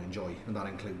and don't enjoy, and that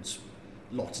includes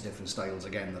lots of different styles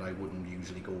again that I wouldn't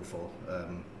usually go for.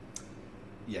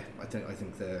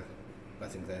 I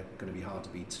think they're going to be hard to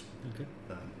beat. Okay.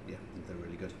 I think they're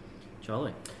really good.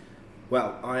 Charlie?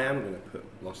 Well, I am going to put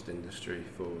Lost Industry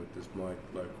forward as my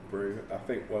local brew. I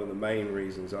think one of the main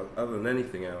reasons, other than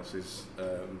anything else, is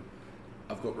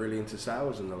I've got really into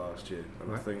sours in the last year,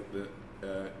 and I think that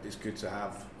it's good to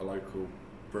have a local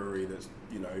brewery that's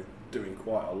doing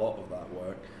quite a lot of that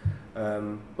work.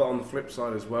 But on the flip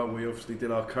side as well, we obviously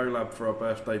did our collab for our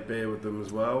birthday beer with them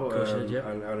as well, and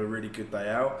had a really good day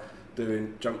out.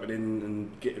 Jumping in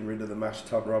and getting rid of the mashed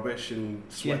tub rubbish and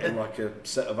sweating like a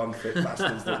set of unfit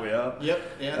bastards that we are. Yep,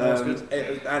 yeah, that's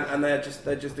good. And they're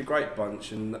just a great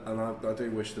bunch, and I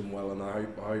do wish them well, and I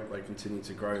hope they continue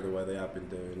to grow the way they have been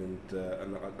doing,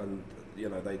 and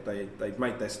they've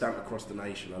made their stamp across the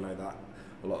nation. I know that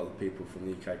a lot of the people from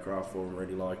the UK Craft Forum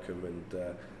really like them,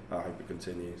 and I hope it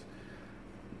continues.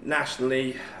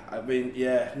 Nationally,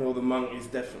 Northern Monk is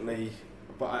definitely,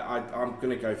 but I'm going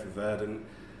to go for Verdant.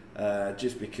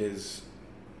 Just because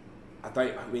I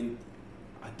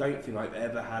don't think I've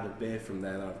ever had a beer from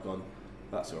there that I've gone,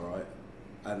 that's alright.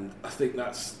 And I think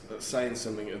that's saying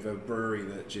something of a brewery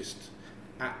that just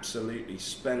absolutely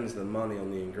spends the money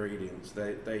on the ingredients.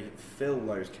 They fill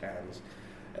those cans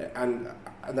And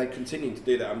they continue to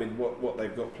do that. I mean, what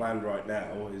they've got planned right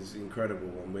now is incredible,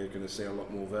 and we're going to see a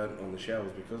lot more Verdant on the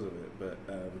shelves because of it. But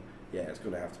yeah, it's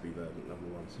going to have to be Verdant number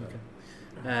one. So. Okay.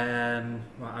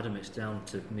 Right, Adam, it's down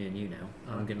to me and you now.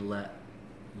 I'm going to let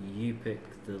you pick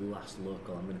the last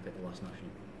local. I'm going to pick the last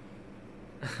national.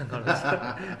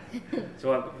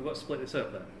 So we've got to split this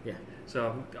up then? Yeah.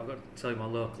 So I've got to tell you my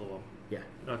local one? Yeah.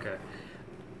 Okay.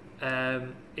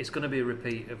 It's going to be a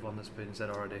repeat of one that's been said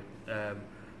already.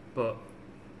 But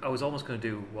I was almost going to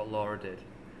do what Laura did.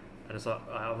 And it's like,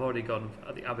 I've already gone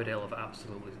at the Abbeydale of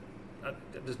absolutely...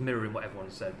 just mirroring what everyone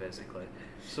said, basically.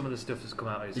 Some of the stuff that's come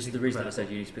out is... This is the reason I said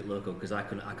you need to pick local, because I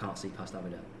can't see past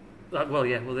Abbeydale.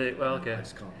 Okay. I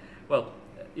just can't. Well,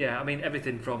 yeah, I mean,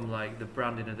 everything from like the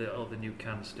branding of all the new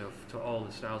can stuff to all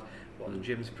the styles, what the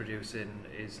gym's producing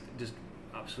is just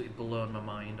absolutely blown my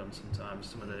mind on sometimes.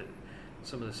 Some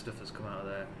of the stuff that's come out of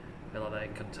there, like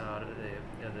that Encantada,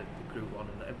 the Group 1,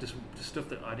 and just stuff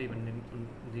that I didn't even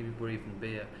knew were even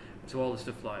beer. To all the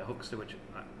stuff like Huckster, which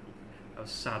I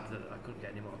was sad that I couldn't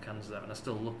get any more cans of that, and I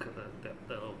still look at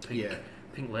the little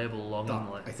pink label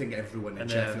longingly. I think everyone in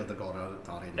Sheffield that got out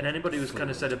that in. And anybody who's kind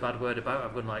of said a bad word about it,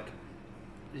 I've gone like,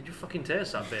 did you fucking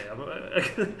taste that beer?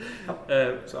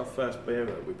 It's our first beer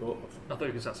that we bought. I thought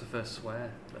because that's the first swear.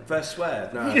 First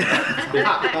swear? No.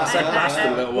 I said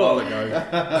bastard a little while ago.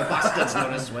 Bastard's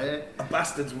not a swear.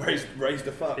 Bastards raised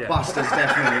the fuck. Yeah. Bastard's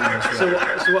definitely not a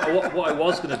swear. So what I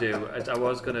was going to do is I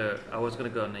was going to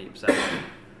go Neeps End.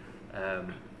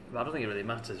 But I don't think it really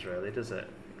matters, really, does it?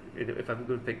 If I'm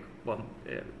going to pick one,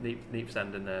 Neeps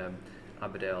End and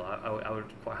Abbeydale, I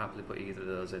would quite happily put either of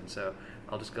those in. So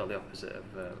I'll just go the opposite of.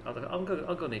 I'll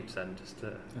go Neeps End just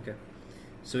to. Okay.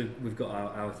 So we've got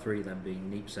our three then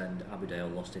being Neeps End,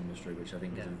 Abbeydale, Lost Industry, which I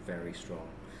think is a very strong.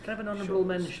 Can I have an honourable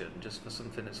mention just for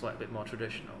something that's like a bit more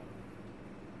traditional?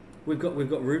 We've got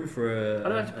room for a. I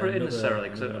don't have to put it in necessarily,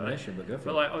 nomination, but go for it.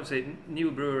 But like obviously,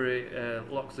 new brewery,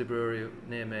 Loxley Brewery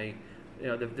near me. You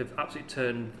know, they've absolutely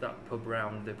turned that pub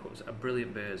round. They put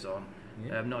brilliant beers on,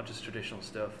 not just traditional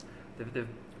stuff. They've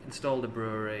installed a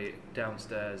brewery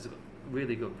downstairs. They've got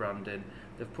really good branding.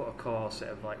 They've put a core set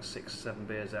of like 6-7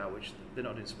 beers out, which they're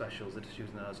not doing specials. They're just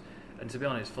using those. And to be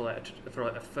honest, for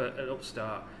an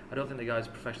upstart, I don't think the guys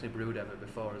professionally brewed ever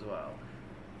before as well.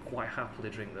 Quite happily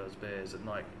drink those beers, and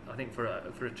like I think for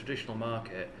a traditional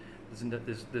market,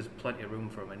 there's plenty of room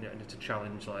for them, and to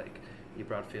challenge like your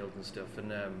Bradfield and stuff,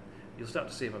 and you'll start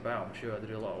to see them about. I'm sure they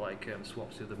do a lot of like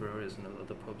swaps with the breweries and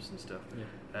other pubs and stuff.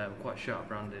 Yeah. Quite sharp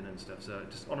branding and stuff. So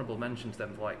just honourable mentions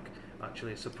them for like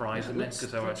actually surprising me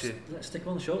because let's stick them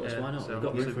on the shortlist. Why not? So We've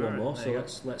got room for one more, so go.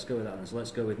 let's go with that. Then. So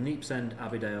let's go with Neeps End,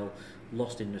 Abbeydale,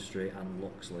 Lost Industry, and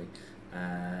Loxley.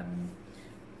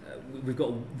 We've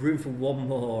got room for one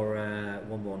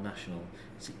more national.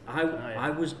 See, I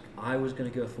was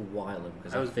going to go for Wylam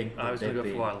because I think I was going to go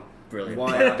for Wylam. Brilliant.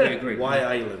 Why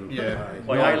Island? Yeah.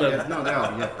 Wylam. No, they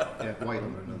are. Yeah.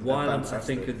 Wylam. Wylam, I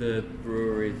think, are the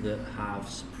brewery that have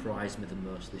surprised me the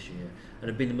most this year and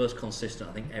have been the most consistent.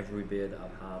 I think every beer that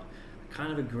I've had. I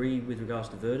kind of agree with regards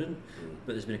to Verdant,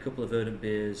 but there's been a couple of Verdant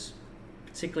beers,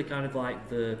 particularly kind of like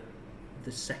the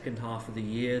second half of the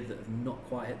year that have not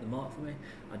quite hit the mark for me.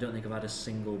 I don't think I've had a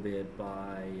single beer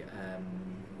by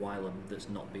Wylam that's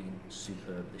not been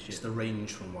superb this year. It's the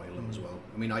range from Wylam as well.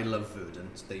 I mean, I love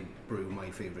Verdant. They brew my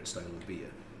favourite style of beer,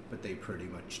 but they pretty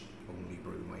much only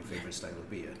brew my favourite style of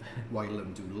beer.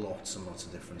 Wylam do lots and lots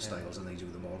of different styles, and they do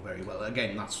them all very well.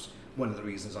 Again, that's one of the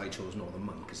reasons I chose Northern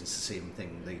Monk, because it's the same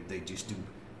thing. They just do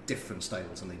different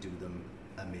styles, and they do them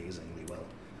amazing well.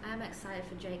 I'm excited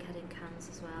for Jake Head in cans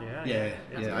as well.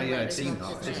 I'd seen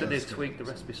that. They said they've tweaked the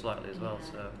recipe slightly as well.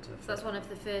 So that's one of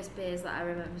the first beers that I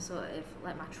remember sort of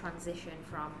like my transition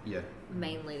from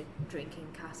mainly drinking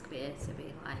cask beer to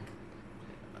being like.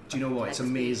 Do you know what? It's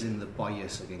amazing the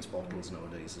bias against bottles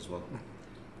nowadays as well.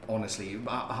 Honestly,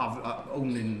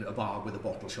 owning a bar with a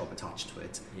bottle shop attached to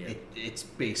it, it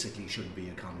basically should be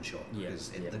a can shop because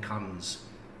the cans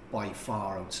by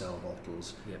far outsell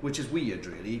bottles, which is weird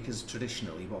really, because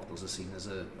traditionally bottles are seen as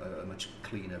a much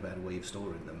cleaner, better way of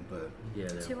storing them. But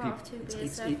 2 out of 2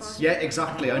 beers so far. Yeah,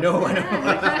 exactly. I know.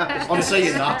 I'm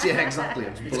saying that. Yeah, exactly.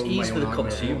 It's easy for the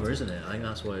consumer, isn't it? I think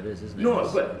that's what it is, isn't it?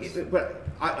 No, but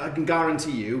I can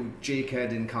guarantee you, Jake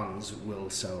Head in cans will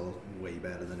sell way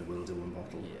better than it will do in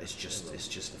bottle. Yeah, it's just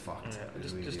a fact. Yeah,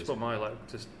 just to put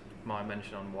my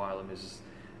mention on Wylam is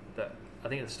that. I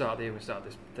think at the start of the year, we started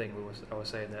this thing. I was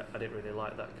saying that I didn't really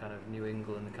like that kind of New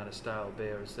England kind of style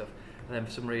beer and stuff. And then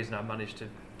for some reason, I managed to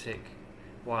tick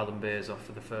Wylam beers off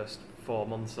for the first 4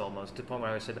 months almost, to the point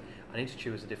where I said I need to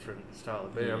choose a different style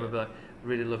of beer. I remember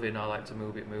really loving I Like to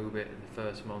Move It in the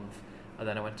first month, And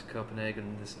then I went to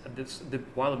Copenhagen.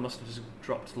 While I must have just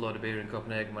dropped a load of beer in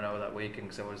Copenhagen when I was that weekend,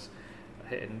 because I was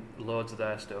hitting loads of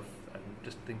their stuff and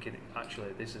just thinking, actually,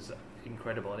 this is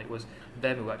incredible. And it was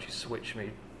them who actually switched me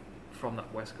from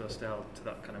that West Coast style to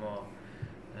that kind of more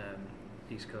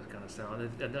East Coast kind of style.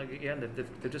 And again,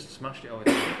 they've just smashed it over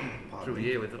through the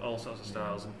year with all sorts of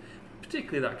styles, and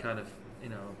particularly that kind of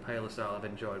paler style I've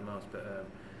enjoyed most. But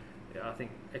I think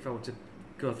if I were to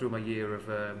go through my year of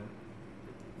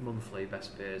monthly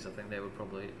best beers, I think they would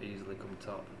probably easily come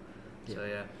top. Yeah. So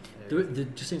yeah, There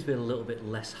just seems to be a little bit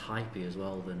less hypey as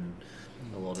well than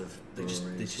a lot of They just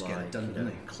breweries, get it done, don't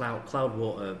they?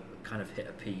 Cloudwater kind of hit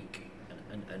a peak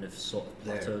and have sort of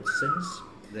They're- plateaued since.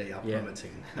 They are Yeah.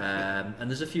 plummeting. And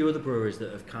there's a few other breweries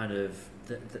that have kind of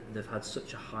they've had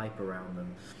such a hype around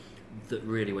them that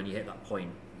really, when you hit that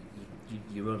point,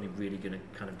 you're only really going to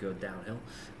kind of go downhill.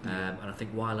 And I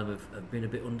think Wylam have been a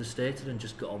bit understated and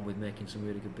just got on with making some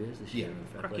really good beers this Yeah. year. Fair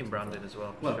play to cracking them. branding as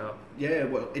well. Well, Sharp. yeah,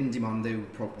 well, in Demand, they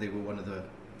were one of the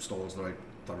stalls that I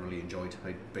thoroughly enjoyed.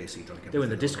 I basically drank everything. They were in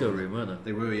the that was disco on. room, weren't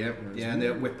They were, yeah. Yeah, and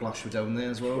their Whiplash were down there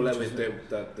as well. Well, which was-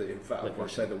 in fact, I've got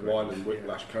to say the wine and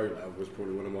Whiplash Cola was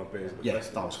probably one of my beers. Yeah,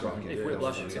 that was cracking. If Yeah,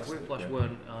 Whiplash, that was if fantastic. Whiplash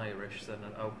weren't Irish, then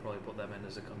I would probably put them in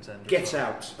as a contender. Get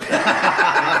out!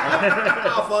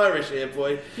 Half Irish here,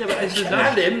 boy. Yeah, but this is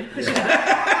And him.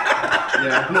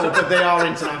 Yeah, no, but they are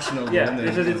international. Yeah, aren't they?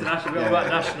 this is international. What Yeah. about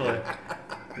nationally?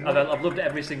 I've loved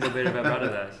every single beer I've ever had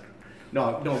of theirs.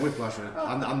 No, Whiplash,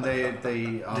 and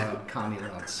they are canny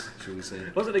lads, shall we say?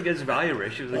 It wasn't against the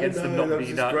Irish, it was against them not that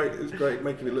being was that. great. It was great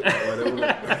making it look that way, wasn't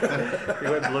it? They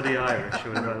went bloody Irish, I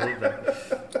love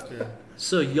that. Yeah.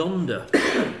 So Yonder. I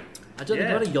don't think Yeah.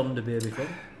 I've had a Yonder beer before.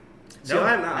 See, No,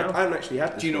 I no. haven't actually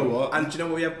had this. Do you know one. what? And do you know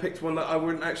what? We have picked one that I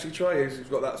wouldn't actually try. It's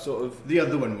got that sort of. The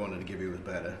other one we wanted to give you was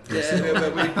better. Yeah,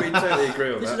 we totally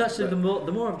agree on This that. is actually the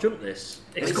more I've drunk this,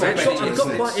 It's I've quite got, bendy, I've got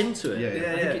isn't it? quite into it. Yeah,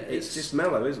 Yeah, I yeah. think It's just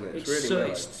mellow, isn't it? It's really so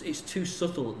mellow. it's too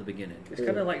subtle at the beginning. It's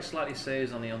kind of like slightly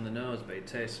saisony on the nose, but it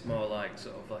tastes more like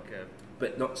sort of like a.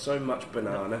 But not so much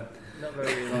banana. Not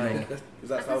very like.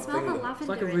 Is I that can the smell the thing? lavender It's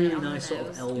like a in it really on the nice sort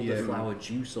of nose. elderflower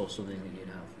juice or something that you'd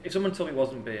have. If someone told me it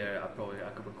wasn't beer, I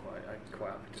could be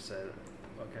quite happy to say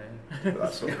that. Okay.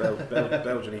 That sort of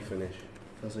Belgian-y finish.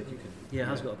 Feels like you can. Yeah, it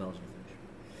has got a Belgian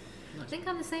finish. I think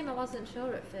I'm the same. I wasn't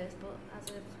sure at first, but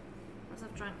as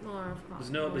I've drank more, I've got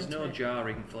There's more no into it.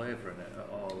 jarring flavour in it at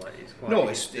all. Like it's quite. No,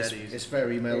 it's steady.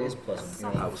 very mellow. It is pleasant.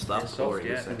 Soft. Yeah. was that It's for soft,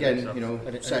 you? yeah. Again, Soft. you know,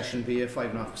 And it- session beer,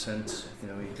 5.5%. You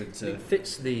know, you could. It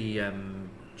fits the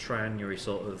triannuary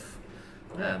sort of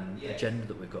agenda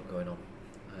that we've got going on.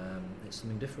 It's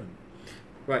something different.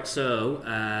 Right, so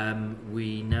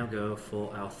we now go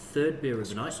for our third beer of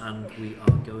the night, and we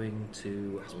are going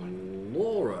to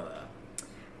Laura.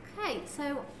 Okay,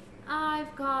 so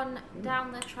I've gone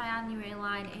down the triannuary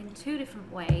line in two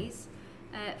different ways.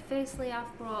 Firstly,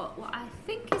 I've brought what I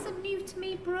think is a new to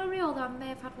me brewery, although I may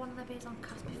have had one of their beers on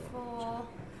cast before,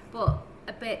 but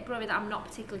a bit brewery that I'm not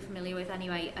particularly familiar with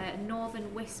anyway.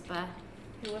 Northern Whisper,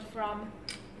 who are from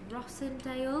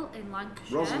Rossendale in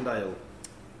Lancashire. Rosendale.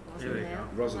 There we go.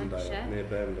 Rosendale, Lancashire. near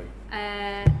Birmingham.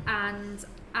 And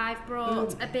I've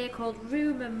brought a beer called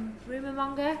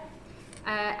Rumermonger,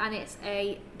 and it's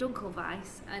a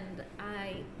Dunkelweiss, and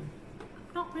I'm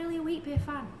not really a wheat beer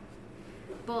fan,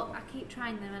 but I keep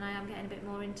trying them and I am getting a bit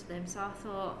more into them, so I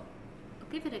thought I'll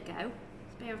give it a go.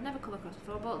 It's a beer I've never come across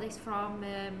before. I bought this from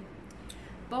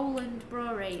Bowland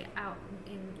Brewery out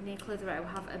near Clitheroe.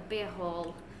 Have a beer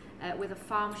hall with a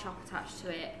farm shop attached to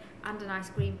it and an ice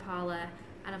cream parlour,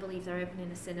 and I believe they're opening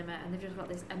a cinema, and they've just got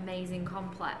this amazing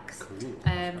complex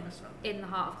in the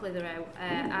heart of Clitheroe,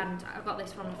 and I got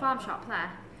this from the farm shop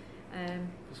there. I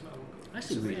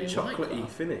actually really It's like Chocolatey that.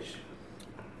 finish.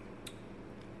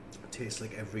 tastes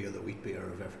like every other wheat beer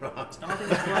I've ever had. I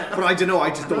think it's quite. But I don't know. I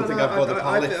just don't think I've got the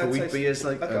palate think for that wheat tastes- beers.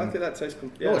 Like, I think that tastes.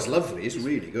 no, it's lovely. It's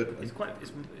really good. It's quite.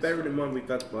 It's Bearing in mind we've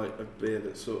had like a beer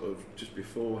that's sort of just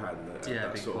beforehand. Yeah,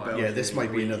 that been sort of quite- Yeah, this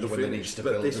might be Belgian another one that finish, needs to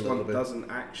but build this a little one bit. doesn't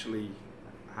actually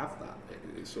have that.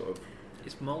 It's sort of.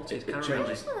 It's malty. It's It I caramelly.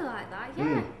 changes. really like that, yeah.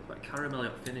 Mm. Quite caramelly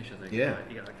up finish, I think. Yeah. Like,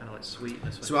 you get that kind of like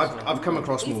sweetness. with So it as well. I've come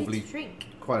across Easy Mobley to drink.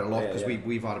 quite a lot Yeah, because yeah.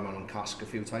 we've had them on cask a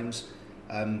few times.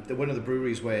 They're one of the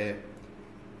breweries where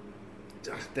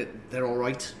they're all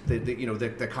right. You know,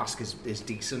 their cask is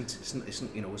decent. It's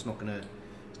you know, it's not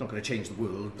gonna change the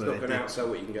world, It's but not going to it, outsell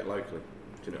what you can get locally.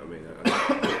 Do you know what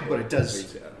I mean? But it does.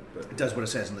 Beat it up, but- it does what it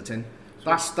says on the tin.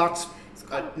 That's It's a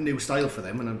got new style for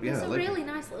them, and there's I a like really it.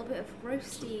 nice little bit of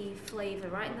roasty flavour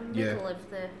right in the Yeah. middle of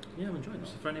the. Yeah, I'm enjoying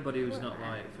So that. for anybody who's not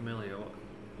like familiar,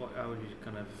 how would you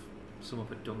kind of sum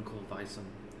up a Dunkelweizen?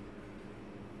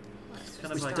 Let's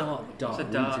kind just of like start. dark It's a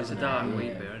wheat, dark, isn't it? dark Yeah.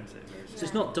 wheat beer, isn't it? So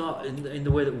it's not dark in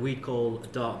the way that we'd call a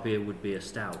dark beer would be a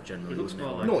stout generally. It looks wouldn't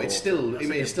more Or like- No, a it's porter. still. I That's mean,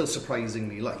 like it's still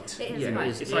surprisingly light. It is Yeah, right.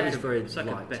 it's It's Yeah. like It's very it's like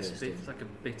a light best tasting. bit. It's like a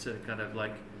bitter kind of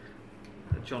like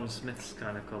a John Smith's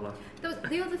kind of colour.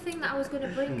 The other thing that I was going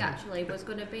to bring actually was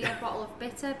going to be a bottle of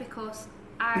bitter, because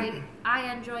I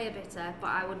enjoy a bitter, but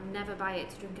I would never buy it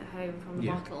to drink at home from the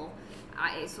Yeah. bottle.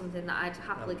 It's something that I'd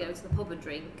happily go to the pub and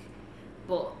drink,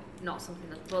 but not something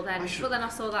that. But then I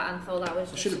saw that and thought that was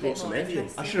I just should a have bit brought some more Evian.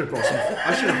 interesting. I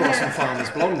should have brought some Farmer's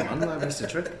Blonde, man. I missed a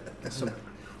trick. That's some.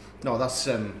 No, that's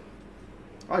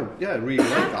I really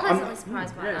like I'm that. pleasantly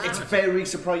surprised by It's that. very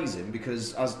surprising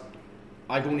because as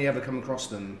I've only ever come across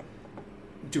them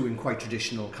doing quite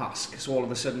traditional cask, so all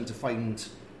of a sudden to find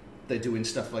they're doing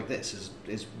stuff like this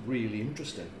is really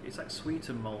interesting. It's like sweet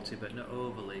and malty, but not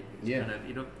overly. It's Yeah. kind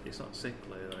of, it's not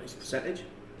sickly. Like What's the percentage?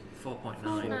 4.9.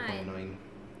 4.9.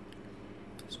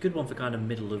 It's a good one for kind of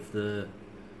middle of the.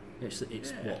 It's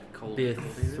Yeah, what cold beer beer.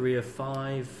 3 or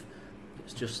 5.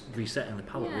 It's just resetting the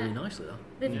palate Yeah. really nicely. That.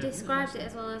 They've Yeah. described it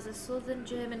as well as a southern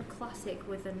German classic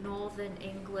with a northern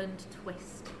England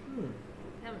twist.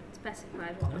 They haven't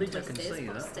specified what I the think I twist can is, see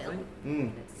but that. I still,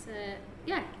 think. it's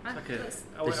yeah. It's like a, it's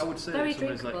I would say very that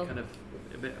someone's like drinkable. kind of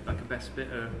a bit like a best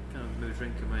bitter kind of mood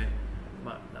drinker,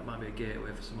 that might be a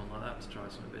gateway for someone like that to try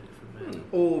something a bit different. Maybe.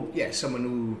 Or someone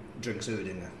who drinks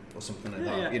Erdinger or something like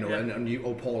Yeah, that, yeah, yeah. and you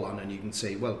or Paulan, and you can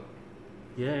say, well,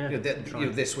 Yeah.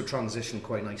 this would transition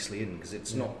quite nicely in because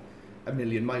it's not a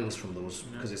million miles from those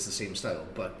No. because it's the same style,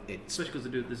 but it's Especially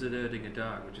because there's an Erdinger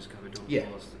Dark, which is kind of double Yeah,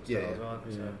 style yeah, as well.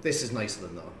 yeah. So, this is nicer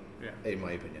than that, yeah. in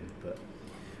my opinion. But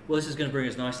Well, this is going to bring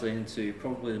us nicely into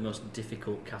probably the most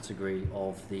difficult category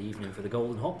of the evening for the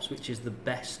Golden Hops, which is the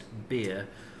best beer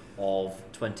of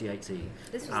 2018.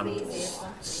 This was And the easiest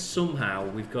one. somehow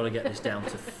we've got to get this down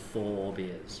to 4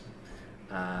 beers.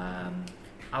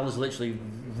 Ali's literally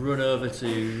run over to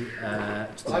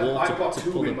the wall I've to got to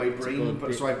two pull in my to pull brain, a but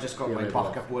bit- so I've just got yeah, my label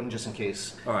off. backup one just in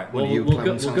case. All right, one well, of you we'll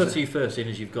clowns go has to it. you first, in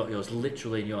as you've got yours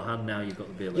literally in your hand now. You've got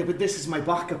the beer Yeah, label. but this is my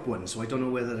backup one, so I don't know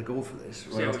whether to go for this.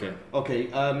 See how we okay. go.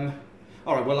 Okay.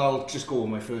 All right. Well, I'll just go with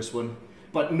my first one.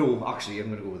 But no, actually, I'm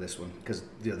going to go with this one because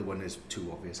the other one is too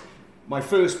obvious. My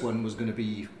first one was going to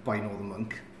be by Northern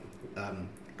Monk,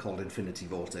 called Infinity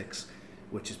Vortex,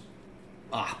 which is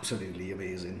absolutely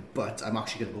amazing. But I'm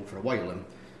actually going to go for a Wylam,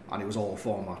 and it was all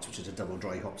formats, which is a double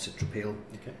dry hop Citra Pale,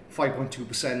 Okay.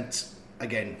 5.2%.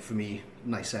 Again, for me,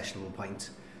 nice sessionable pint,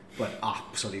 but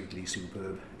absolutely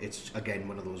superb. It's again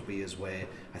one of those beers where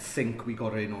I think we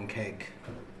got it in on keg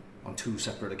on 2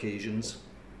 separate occasions.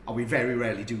 And we very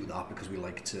rarely do that because we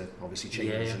like to obviously change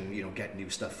Yeah, yeah. and get new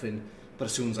stuff in. But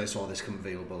as soon as I saw this come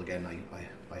available again,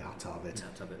 I had to have it. You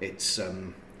have to have it.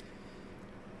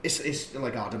 It's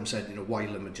like Adam said,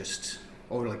 Wylam are just,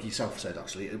 or like yourself said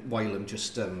actually, Wylam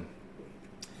just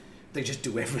they just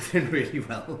do everything really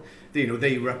well.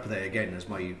 They were up there again as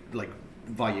my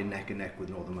vying neck and neck with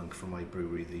Northern Monk for my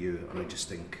brewery of the year, and I just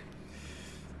think,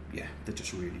 yeah, they're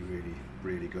just really, really,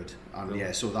 really good. And Cool.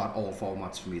 yeah, so that all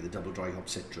formats for me, the double dry hop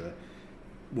Citra,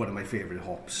 one of my favourite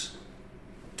hops,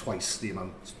 twice the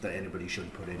amount that anybody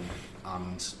should put in,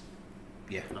 and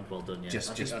yeah, And well done, yeah.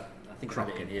 Just- I think I've read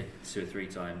it cracking. in here 2 or 3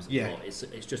 times. Yeah. But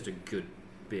it's just a good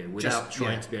beer without Just-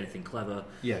 trying yeah. to be anything clever.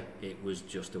 yeah. It was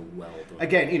just a well done.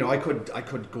 Again, I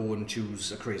could go and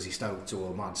choose a crazy stout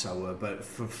or a mad sour, but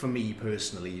for me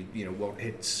personally, what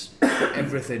hits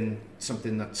everything,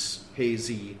 something that's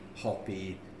hazy,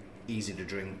 hoppy, easy to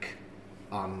drink,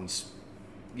 and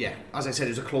yeah, as I said,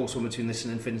 it was a close one between this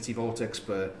and Infinity Vortex,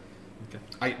 but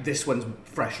Okay. this one's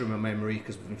fresher in my memory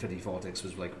because Infinity Vortex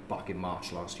was back in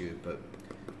March last year, but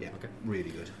yeah, Okay.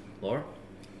 really good. Laura?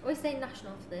 Always say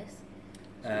national for this.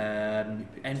 And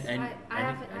I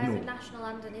have a No. national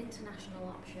and an international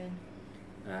option.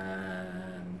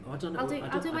 I don't know. I'll do I my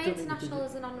don't think we did international it.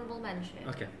 as an honourable mention.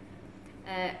 Okay.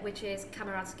 Which is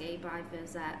Kamaradski by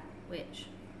Verzet, which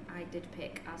I did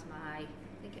pick as my, I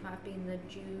think it might have been the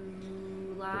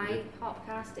July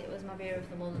Hopcast. It was my beer of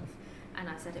the month, and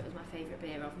I said it was my favourite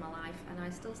beer of my life, and I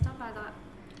still stand by that.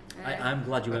 I'm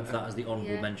glad you went for that as the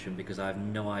honourable yeah. mention because I have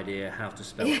no idea how to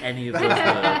spell any of those words.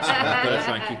 I've got to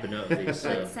try and keep a note of these. So.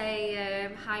 It's a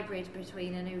hybrid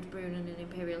between an Oud Bruin and an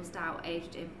Imperial Stout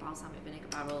aged in balsamic vinegar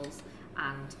barrels,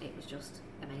 and it was just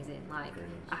amazing. Like, Very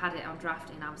nice. I had it on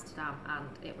draft in Amsterdam, and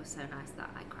it was so nice that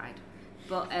I cried.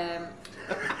 But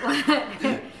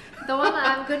the one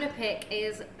that I'm going to pick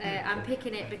is, I'm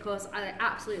picking it because I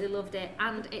absolutely loved it,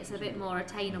 and it's a bit more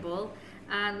attainable,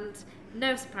 and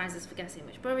no surprises for guessing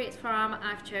which brewery it's from.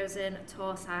 I've chosen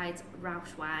Torside's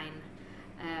Rauschwein.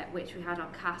 which we had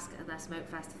on cask at their Smoke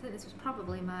Fest. I think this was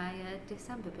probably my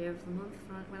December beer of the month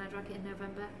when I drank it in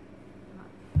November.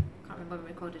 I can't remember when we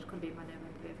recorded, it could be my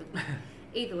November beer of the month.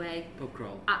 Either way, Pub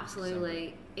crawl.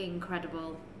 absolutely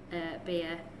incredible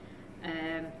beer,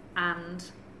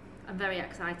 and I'm very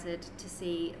excited to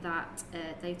see that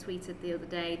they tweeted the other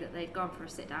day that they'd gone for a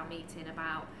sit-down meeting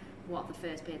about what the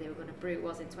first beer they were going to brew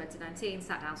was in 2019,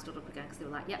 sat down, stood up again, because they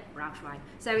were like, yep, Rauschwein.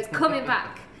 So it's coming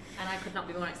back, and I could not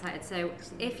be more excited. So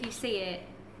if you see it,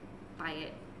 buy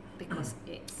it, because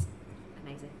it's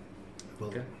amazing.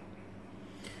 Okay.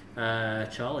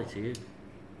 Charlie, to you.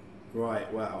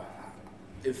 Right, wow.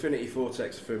 Infinity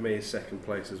Vortex for me is second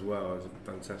place as well. It's a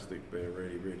fantastic beer,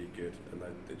 really, really good, and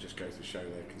it just goes to show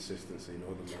their consistency.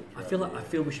 Northern Monk. I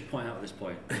feel we should point out at this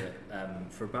point that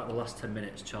for about the last 10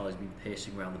 minutes, Charlie's been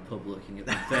pacing around the pub looking at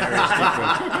the various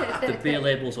different the beer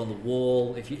labels on the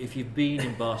wall. If you've been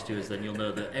in bar stewards, then you'll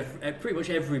know that pretty much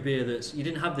every beer you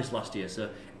didn't have this last year, so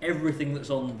everything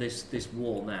that's on this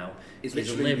wall now is a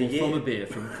label from a beer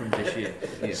from this year.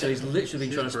 Yeah. So he's literally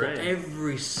been trying to spot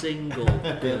every single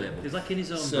beer label. He's like in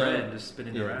his own brain, just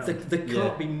spinning around. There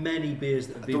can't be many beers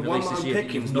that have been released this year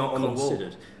that you've not on the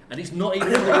considered. And it's not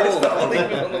even on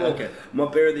the wall. Okay. My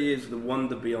beer of the year is the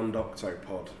Wonder Beyond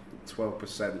Octopod,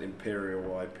 12% Imperial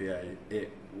IPA.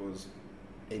 It was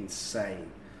insane.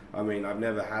 I mean, I've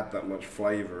never had that much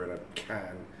flavour in a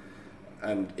can.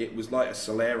 And it was like a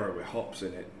Solero with hops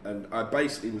in it. And I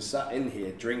basically was sat in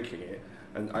here drinking it,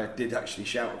 and I did actually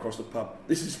shout across the pub,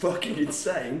 "This is fucking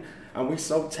insane!" And we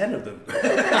sold 10 of them.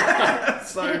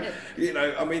 So,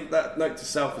 I mean, that note to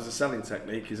self as a selling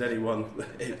technique is anyone,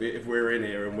 if we're in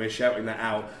here and we're shouting that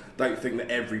out, don't think that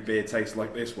every beer tastes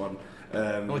like this one.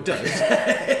 It does.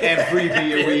 Every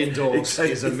beer we endorse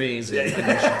is amazing, and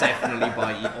you should definitely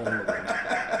buy all of them.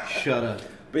 Shut up.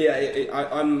 But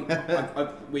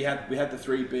yeah, we had the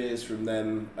 3 beers from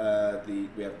them.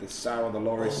 We have the sour, the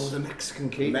Loris, the Mexican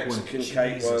cake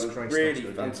cake one, Christ, really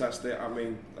fantastic. I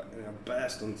mean,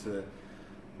 burst onto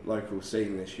local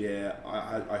scene this year.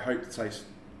 I hope to taste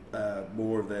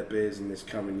more of their beers in this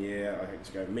coming year. I hope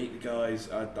to go meet the guys.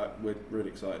 We're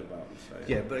really excited about them. So,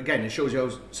 yeah, but again, it shows you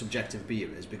how subjective beer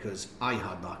is, because I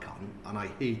had that can and I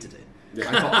hated it. Yeah.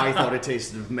 I thought it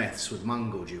tasted of meths with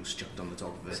mango juice chucked on the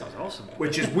top of it. Sounds awesome.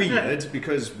 Which is weird,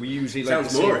 because we usually like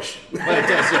sounds Moorish. Well, it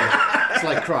does, yeah. It's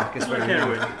like crack. It's very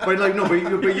weird.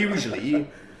 But usually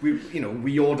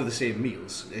we order the same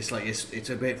meals. It's like it's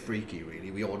a bit freaky,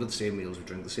 really. We order the same meals, we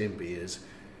drink the same beers,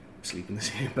 sleep in the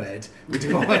same bed. We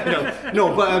do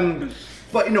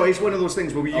but it's one of those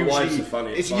things where we usually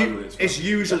it's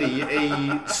usually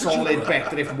a solid bet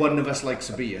that if one of us likes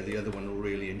a beer, the other one will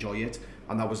really enjoy it.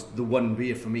 And that was the one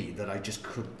beer for me that I just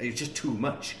couldn't. It was just too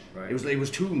much. Right. It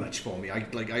was too much for me.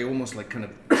 I almost kind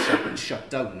of shut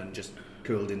down and just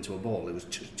curled into a ball. It was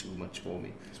just too much for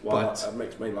me. That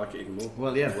makes me like it even more.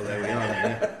 Well, yeah. Well, there we are.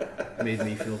 Yeah. Made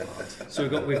me feel bad. So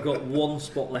we've got one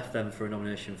spot left then for a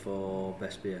nomination for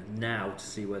best beer. Now to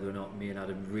see whether or not me and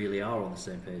Adam really are on the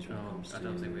same page when it comes to. I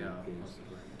don't think we are.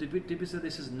 Did we say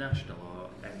this is national or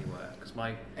anywhere?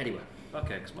 Anywhere.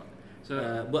 Okay.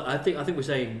 Well, I think we're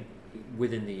saying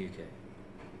within the UK.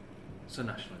 So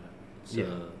national then.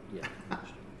 So yeah.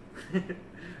 National.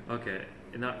 Okay.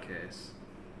 In that case,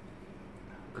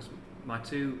 because my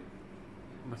two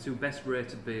best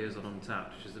rated beers on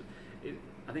Untapped, which is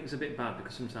I think it's a bit bad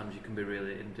because sometimes you can be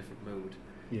really in a different mood.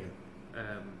 Yeah.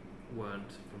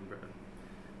 Weren't from Britain.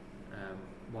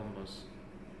 One was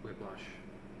Whiplash,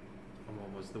 and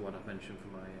one was the one I mentioned for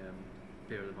my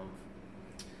beer of the month.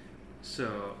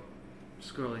 So,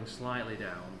 scrolling slightly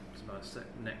down to my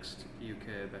next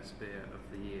UK best beer of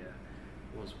the year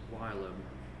was Wylam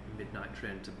Midnight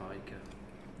Train to Biker.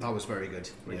 That was very good.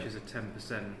 Which is a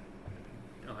 10%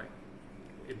 like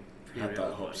imperial. Had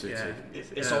that hop city. Yeah,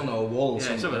 it's on our wall.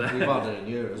 Yeah, some of that. We've had it in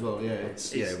here as well. Yeah, it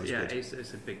was good.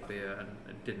 It's a big beer, and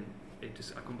I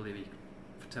couldn't believe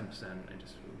for 10%. It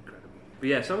just was incredible. But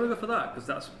yeah, so I'm gonna go for that because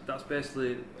that's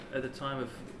basically at the time of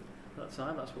that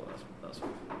time. That's what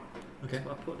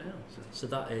I put down. So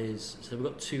we've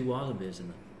got 2 Wylam beers in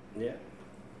there. Yeah.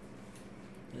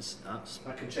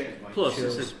 I can change my. Plus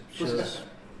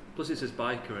it says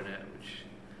biker in it, which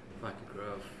Biker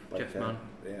Grove, Jeff Mann.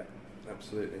 Yeah,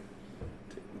 absolutely.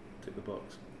 Tick the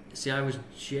box. See, I would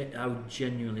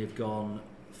genuinely have gone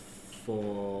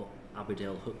for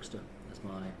Abbeydale Huckster as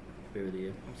my beer of the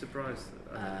year. I'm surprised.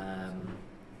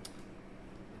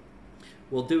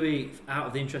 Well, do we, out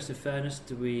of the interest of fairness,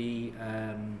 do we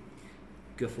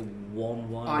go for one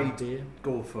Wylam beer? I'd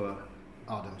go for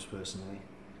Adams personally.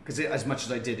 Because as much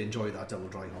as I did enjoy that double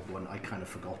dry hop one, I kind of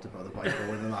forgot about the Bico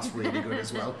one, and that's really good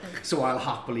as well. So I'll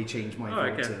happily change my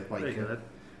vote to Bico.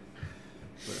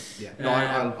 But, yeah, no,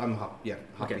 I'm happy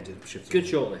to shift. Good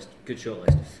shortlist.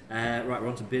 Right, we're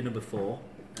on to beer number 4,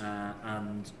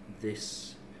 and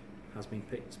this has been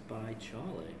picked by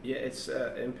Charlie. Yeah, it's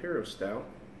Imperial Stout,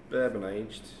 bourbon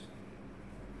aged,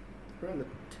 around the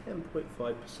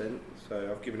 10.5%.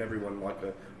 So I've given everyone like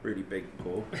a really big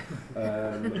pour.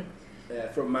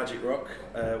 From Magic Rock,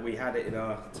 we had it in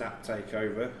our tap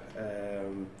takeover.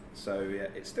 So yeah,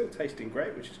 it's still tasting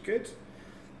great, which is good.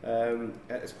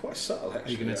 It's quite subtle, actually.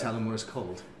 Are you going to tell them what it's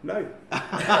called? No.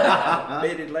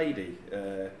 Bearded Lady,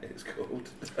 it's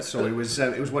called. So it was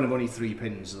one of only 3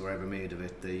 pins that were ever made of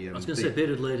it. I was going to say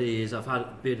Bearded Lady I've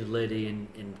had Bearded Lady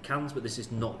in cans, but this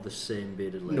is not the same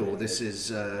Bearded Lady. No, this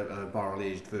is a barrel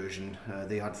aged version.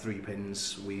 They had 3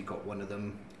 pins. We got one of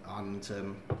them,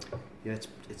 and yeah,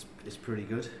 it's pretty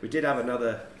good. We did have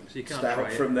another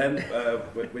stout from them,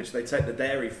 which they take the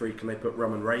dairy freak and they put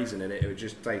rum and raisin in it. It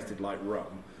just tasted like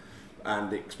rum.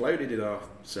 And it exploded in our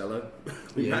cellar.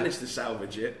 We managed to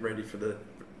salvage it, ready for the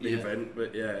event.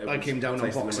 But yeah, I came down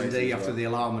on Boxing Day after the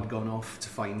alarm had gone off to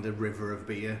find a river of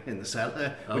beer in the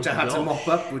cellar, which I had to mop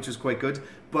up, which was quite good.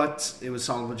 But it was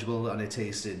salvageable and it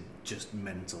tasted just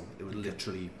mental. It was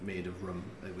literally made of rum.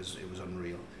 It was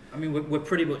unreal. I mean, we're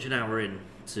pretty much an hour in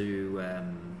to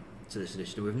this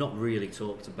edition. We've not really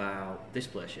talked about this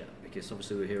place yet, because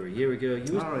obviously we were here a year ago.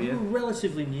 You were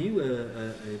relatively new.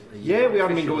 A year we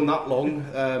haven't been going that long.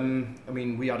 I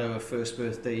mean, we had our first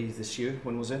birthday this year.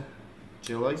 When was it?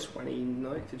 July?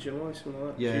 29th of July, something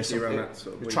like that. Yeah, usually around that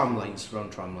sort of tram lines. It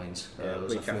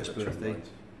was our first birthday.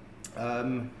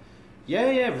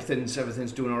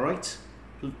 Everything's doing all right.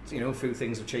 You know, a few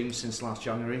things have changed since last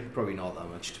January. Probably not that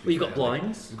much. Well, you've got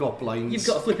blinds. We've got blinds. You've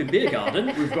got a flipping beer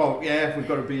garden. we've got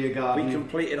a beer garden. We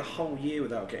completed a whole year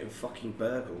without getting fucking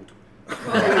burgled.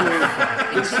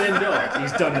 The same door.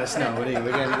 He's done this now, isn't he?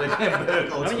 We're getting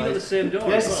burgled. Haven't you got the same door?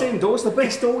 Yeah, it's the same door. It's the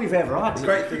best door we've ever had. The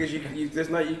great thing is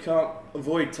you can't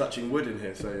avoid touching wood in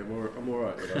here, so I'm all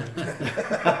right with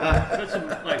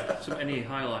that. Some any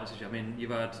highlights? I mean,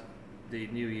 you've had the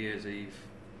New Year's Eve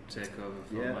takeover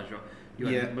from Magic Rock. You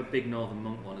had a big Northern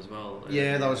Monk one as well.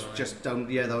 Yeah, that was just down.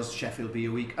 Yeah, that was Sheffield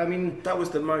Beer Week. I mean, that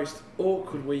was the most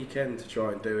awkward weekend to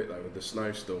try and do it though, with the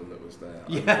snowstorm that was there.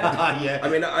 Yeah. I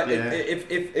mean,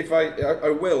 if I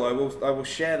will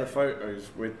share the photos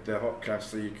with the Hopcast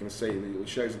so you can see. It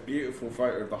shows a beautiful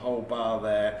photo of the whole bar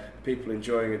there, people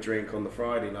enjoying a drink on the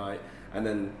Friday night, and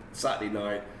then Saturday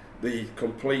night, the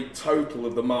complete total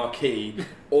of the marquee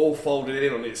all folded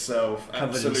in on itself,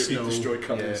 absolutely destroyed,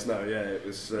 covered in snow. Yeah, it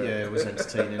was. It was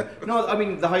entertaining. No, I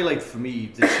mean the highlight for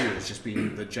me this year has just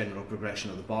been the general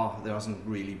progression of the bar. There hasn't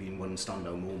really been one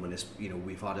standout moment. It's, you know,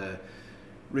 we've had a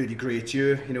really great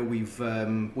year. You know,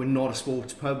 we're not a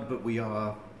sports pub, but we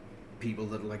are people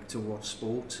that like to watch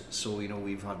sport. So you know,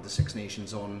 we've had the Six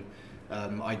Nations on.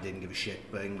 I didn't give a shit,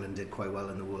 but England did quite well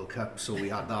in the World Cup, so we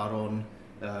had that on.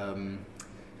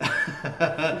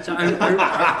 So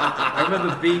I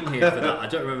remember being here for that. I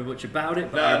don't remember much about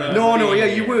it, but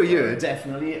you were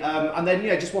definitely. And then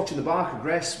just watching the bar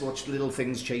progress, watch little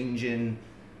things changing,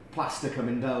 plaster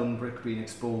coming down, brick being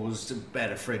exposed, a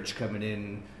better fridge coming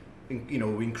in, you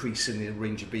know, increasing the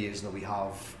range of beers that we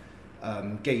have,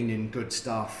 gaining good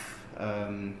stuff.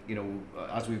 You know,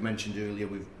 as we've mentioned earlier,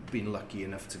 we've been lucky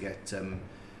enough to get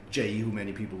Jay, who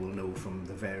many people will know from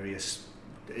the various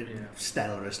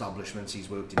stellar establishments he's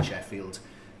worked in Sheffield.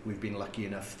 We've been lucky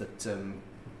enough that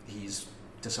he's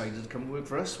decided to come work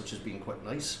for us, which has been quite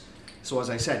nice. So as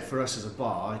I said, for us as a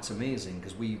bar, it's amazing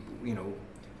because we, you know,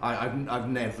 I've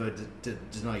never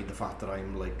denied the fact that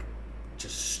I'm like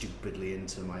just stupidly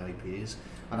into my IPAs,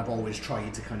 and I've always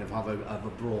tried to kind of have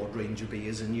a broad range of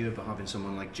beers in here, but having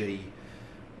someone like Jay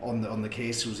on the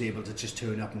case who's able to just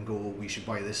turn up and go, we should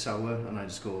buy this sour, and I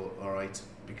just go, all right,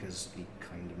 because he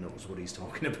kind of knows what he's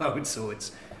talking about, so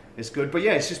it's good. But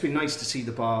yeah, it's just been nice to see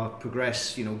the bar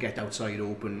progress, you know, get outside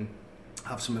open,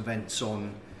 have some events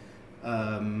on,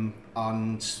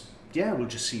 and yeah, we'll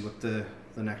just see what the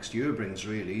next year brings,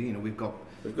 really. You know, we've got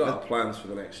our plans for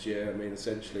the next year. I mean,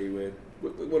 essentially we're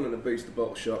wanting to boost the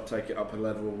bottle shop, take it up a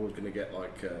level. We're going to get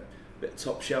like a bit of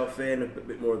top shelf in, a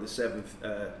bit more of the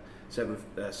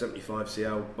 75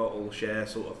 CL bottle share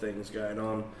sort of things going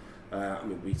on. I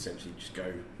mean, we essentially just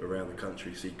go around the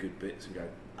country, see good bits, and go,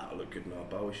 that'll look good in our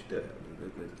bar. We should do it.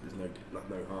 There's no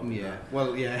harm in that.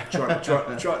 Well, yeah. Trying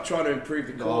to improve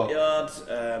the courtyard,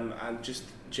 and just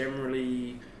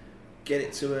generally get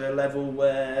it to a level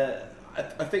where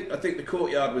I think the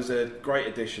courtyard was a great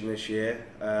addition this year.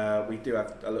 We do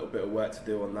have a little bit of work to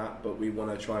do on that, but we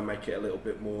want to try and make it a little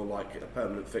bit more like a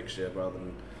permanent fixture rather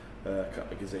than a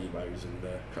couple of gazebos and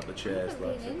a couple of chairs. I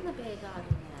haven't been in the beer garden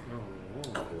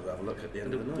yet. We'll have a look at the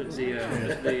end of the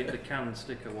night. The can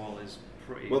sticker wall is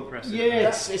pretty Well, impressive. yeah,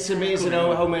 it's amazing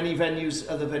how many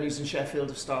other venues in Sheffield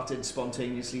have started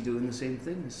spontaneously doing the same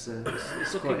thing. It's looking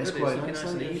quite, good. quite It's looking nice.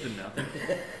 nice and even now. I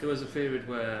think there was a period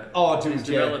where Dude,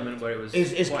 development where it was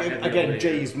quite heavy again, on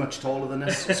Jay's much taller than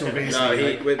us, so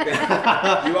basically No, we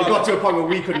got to a point where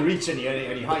we couldn't reach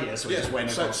any higher, so we just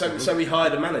went across the so we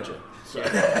hired a manager.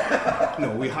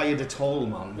 No, we hired a tall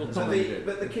man. Well, is But what we did.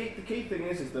 the key thing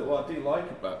is that what I do like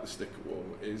about the sticker wall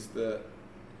is that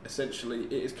essentially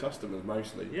it is customers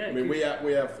mostly. Yeah, I mean we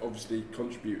have obviously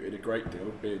contributed a great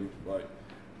deal, being like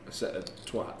a set of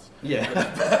twats. Yeah.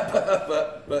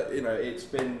 but you know it's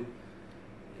been.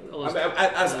 all I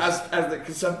this- mean,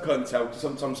 as some can't tell,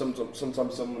 sometimes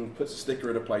someone puts a sticker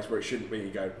in a place where it shouldn't be.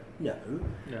 You go, no,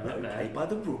 play by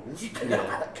the rules.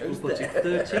 That We'll goes put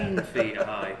there. it 13 feet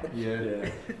high. Yeah.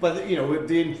 But you know,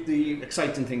 the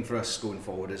exciting thing for us going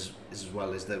forward is as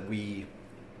well is that we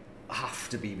have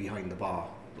to be behind the bar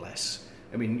less.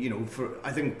 I mean, you know,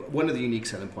 I think one of the unique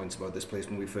selling points about this place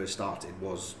when we first started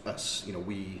was us. You know,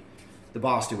 the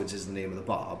Bar Stewards is the name of the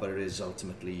bar, but it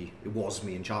was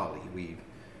me and Charlie. We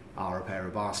are a pair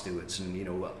of bar stewards, and you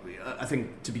know, I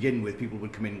think to begin with, people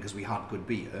would come in because we had good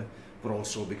beer, but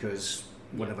also because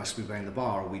one of us would be behind the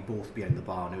bar, or we'd both be behind the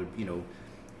bar, and it would, you know.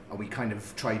 And we kind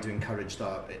of tried to encourage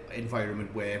that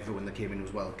environment where everyone that came in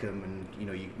was welcome, and you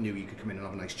know, you knew you could come in and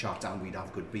have a nice chat, and we'd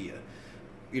have good beer.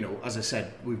 You know, as I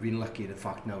said, we've been lucky in the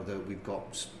fact now that we've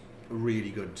got a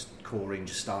really good core range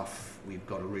of staff, we've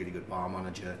got a really good bar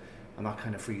manager, and that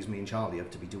kind of frees me and Charlie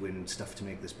up to be doing stuff to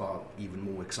make this bar even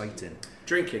more exciting.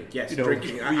 Drinking, yes, You know,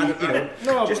 drinking.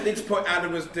 no, Just need to point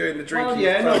Adam was doing the drinking. Well,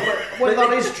 yeah, no, but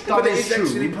that is true.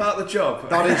 Actually part of the job.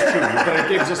 That is true, but it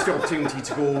gives us the opportunity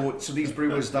to go. So these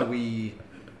brewers that we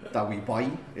buy,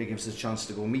 it gives us a chance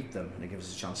to go meet them, and it gives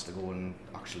us a chance to go and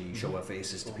actually show our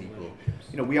faces to people.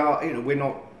 You know,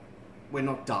 we're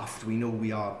not daft. We know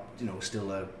we are, you know,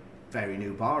 still a very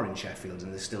new bar in Sheffield,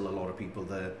 and there's still a lot of people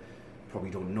that probably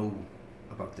don't know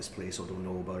about this place or don't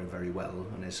know about it very well,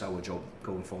 and it's our job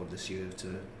going forward this year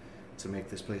to make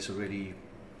this place a really,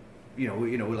 you know,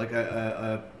 like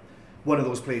a one of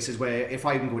those places where if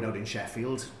I'm going out in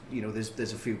Sheffield, you know,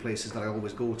 there's a few places that I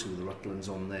always go to. The Rutland's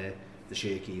on there, the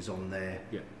Shakey's on there.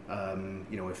 Yeah.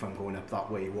 You know, if I'm going up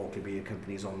that way, Walkley Beer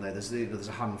Company's on there. There's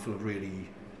a handful of really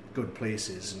good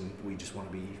places, and we just want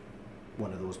to be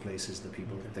one of those places that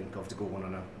people think of to go on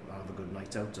and have a good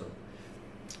night out on.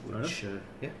 Which,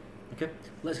 yeah. Okay,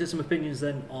 let's get some opinions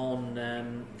then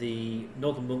on the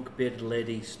Northern Monk Bearded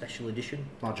Lady Special Edition.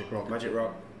 Magic Rock. The Magic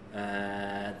Rock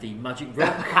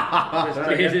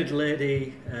Bearded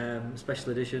Lady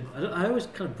Special Edition. I always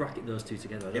kind of bracket those two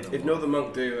together. I don't know If Northern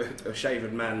Monk do a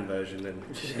shaven man version, then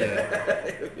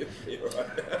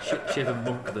Shaven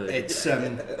Monk version.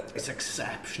 It's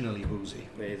exceptionally boozy.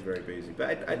 it is very boozy.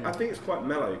 But I think it's quite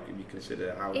mellow if you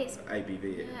consider how It's- ABV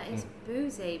it is. Yeah, it's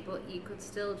boozy, but you could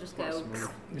still just Quite go. smooth.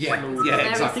 Yeah, Very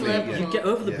exactly. flavorful. Yeah. You get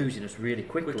over the Yeah. booziness really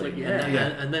quickly, Quickly, and,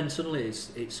 yeah. and then suddenly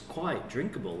it's quite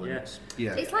drinkable. And Yeah. it's,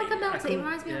 Yeah. It's like a I melted. It couldn't-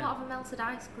 reminds me a yeah. lot of a melted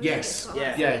ice cream. Yes. It's got Yeah.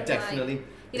 that Yeah, same, like, definitely. You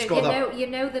It's know, got you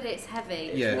know that it's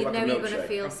heavy. Yeah. You Like a know you're going to milkshake.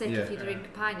 feel sick Yeah. if you drink a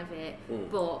pint of it,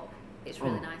 but it's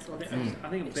really nice. All the same. I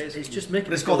think basically it's just making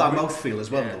But it's me got feel that re- mouthfeel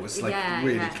as well, Yeah. though. It's like Yeah,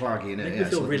 really yeah. claggy in it. Make Yeah, me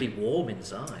feel so- really warm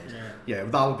inside. Yeah,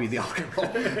 that'll be the alcohol.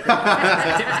 You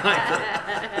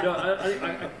know,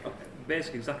 I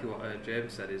basically exactly what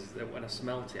James said is that when I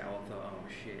smelt it, I thought, oh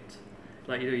shit.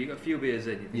 Like, you know, you got a few beers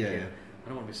in, you're thinking, Yeah. I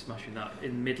don't want to be smashing that in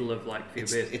the middle of like a few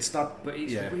beers. It's that. But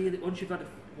it's yeah. really, once you've had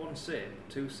one sip,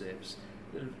 two sips,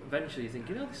 then eventually you think,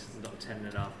 you know, this is not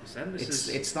 10.5%. This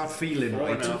It's that feeling, four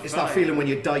right? and a half, It's that five. feeling when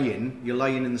you're dying, you're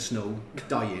lying in the snow,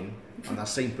 dying, and that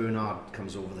Saint Bernard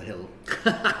comes over the hill,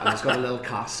 and it's got a little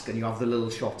cask, and you have the little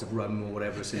shot of rum or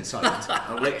whatever is inside.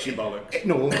 I'll lick your bollocks.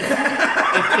 No,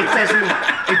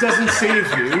 it doesn't save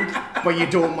you, but you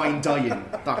don't mind dying.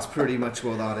 That's pretty much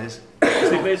what that is.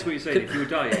 So basically, what you're saying, if you were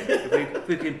dying, if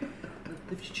we can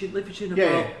lift your chin Yeah,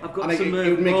 above, I've got and some. it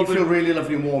would make you feel Northern- really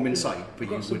lovely and warm inside, but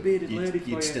got some you bearded lady would for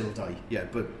you'd you. still die. Yeah,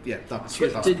 but yeah, that's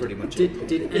But pretty much it.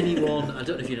 Did anyone, I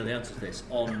don't know if you know the answer to this,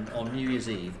 on New Year's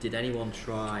Eve, did anyone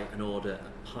try and order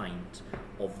a pint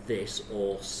of this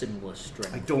or similar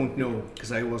strength? I don't know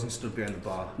because I wasn't stood behind the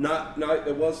bar. No,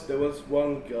 there was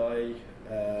one guy.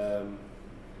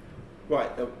 Right,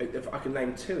 if I can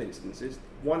name two instances.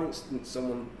 One instance,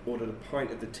 someone ordered a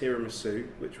pint of the tiramisu,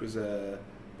 which was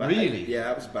Really? Yeah,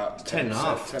 that was about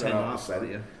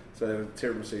 10.5%. Yeah. So there was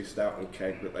tiramisu, stout and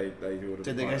keg that they ordered.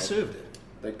 Did they a get pint of. served it?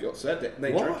 They got served it.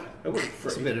 They What? drank. It wasn't That's a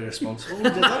free. bit irresponsible.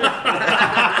 Did that?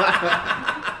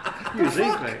 You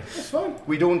think, mate? It's fine.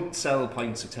 We don't sell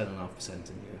pints of 10.5% in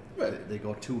here. Right. They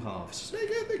got two halves. They're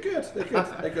good.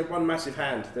 They got one massive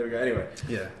hand. There we go. Anyway.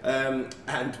 Yeah.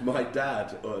 And my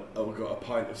dad got a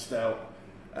pint of stout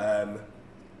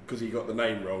because he got the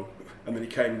name wrong, and then he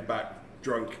came back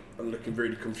drunk and looking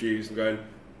really confused and going,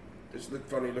 "It's a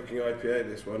funny looking IPA,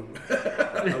 this one."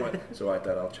 I went, "It's all right,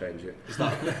 Dad, I'll change it."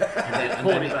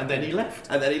 And then he left.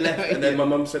 And then he left, and then my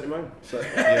mum sent him home. So.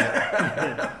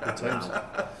 Yeah. Good times.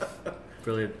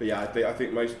 Brilliant. But yeah, I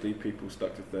think mostly people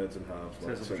stuck to thirds and halves.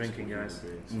 Says I'm drinking, guys.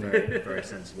 Very, very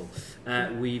sensible.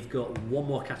 We've got one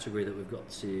more category that we've got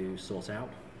to sort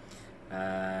out,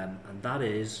 and that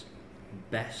is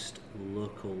best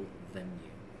local venue.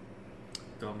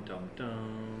 Dum dum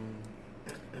dum.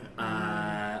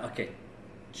 Okay,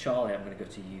 Charlie, I'm going to go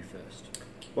to you first.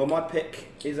 Well, my pick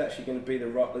is actually going to be the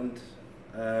Rutland.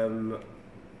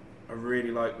 I really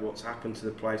like what's happened to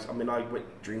the place. I mean, I went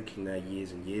drinking there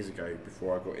years and years ago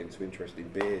before I got into interest in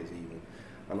beers even,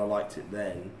 and I liked it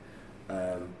then.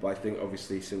 But I think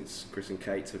obviously since Chris and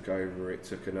Kate took over, it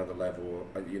took another level.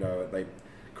 You know,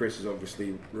 Chris is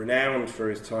obviously renowned for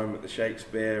his time at the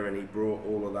Shakespeare, and he brought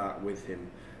all of that with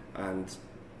him. And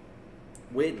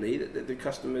weirdly, the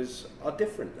customers are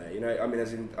different there. You know, I mean,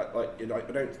 as in, I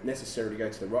don't necessarily go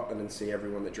to the Rutland and see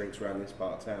everyone that drinks around this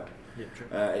part of town. Yeah, true.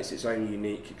 It's its own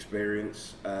unique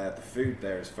experience. The food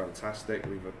there is fantastic.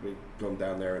 We've gone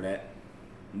down there and ate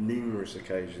numerous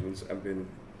occasions and been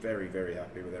very, very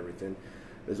happy with everything.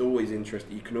 There's always interest.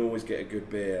 You can always get a good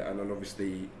beer, and then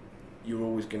obviously you're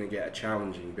always going to get a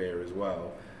challenging beer as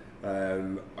well.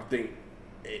 I think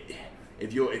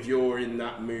if you're in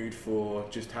that mood for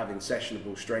just having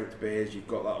sessionable strength beers, you've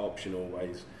got that option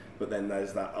always. But then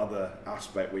there's that other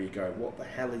aspect where you go, what the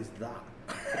hell is that?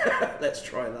 Let's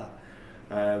try that.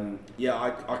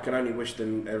 I can only wish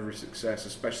them every success,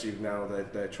 especially now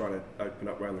they're trying to open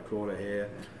up around the corner here,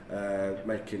 but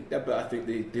I think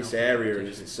this area in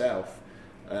itself,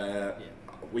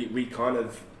 we kind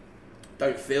of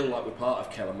don't feel like we're part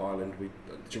of Kelham Island.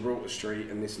 Gibraltar Street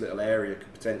and this little area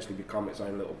could potentially become its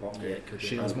own little pocket. Yeah, it could be.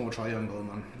 Shalesmore Triangle,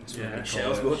 man. That's what we call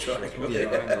Shalesmore it. Triangle.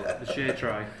 The share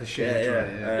try. The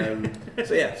share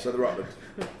try, yeah. So the Rutland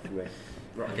for me.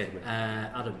 Okay,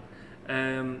 Adam.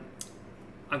 I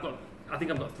think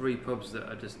I've got three pubs that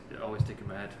are just always stick in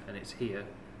my head, and it's here.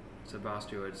 So Bar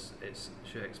Stewards, it's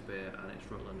Shakespeare, and it's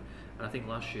Rutland. And I think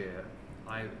last year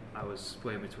I was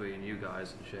swaying between you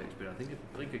guys and Shakespeare. I think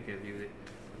I gave you the,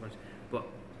 but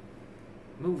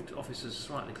moved offices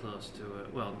slightly close to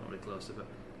well, not really closer, but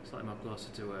slightly more closer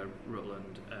to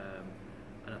Rutland.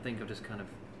 And I think I've just kind of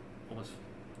almost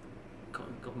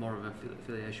got more of an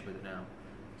affiliation with it now.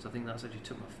 So I think that's actually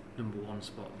took my number one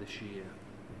spot this year.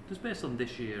 Just based on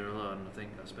this year alone, I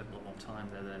think I spent a lot more time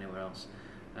there than anywhere else.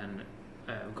 And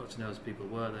we got to know as people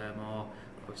who work there more.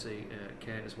 Obviously,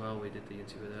 Kate as well, we did the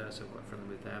interview there, so quite friendly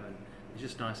with them. And it's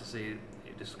just nice to see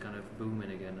it just kind of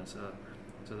booming again. And so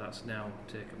that's now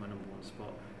taken my number one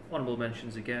spot. Honourable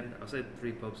mentions again, I said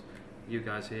three pubs, you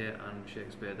guys here and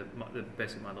Shakespeare, the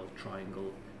basically my little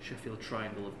triangle, Sheffield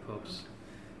triangle of pubs.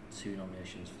 2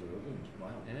 nominations for the Rutland.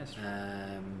 Wow. Yes.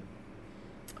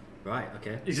 Right.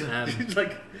 Okay. It's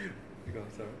like, go on,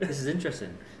 sorry. This is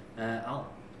interesting. Al.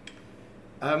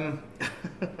 I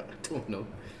don't know.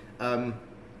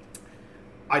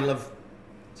 I love.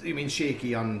 I mean,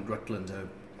 Shaky and Rutland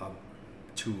are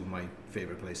two of my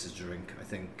favourite places to drink. I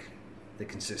think they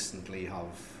consistently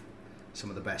have some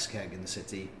of the best keg in the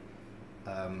city.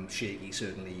 Shaky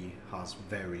certainly has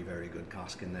very, very good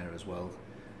cask in there as well.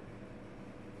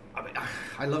 I mean,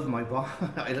 I love my bar.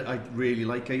 I really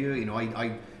like it here. You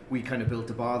know, we kind of built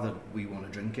a bar that we want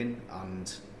to drink in, and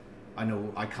I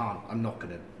know I'm not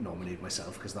going to nominate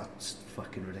myself because that's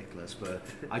fucking ridiculous, but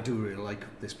I do really like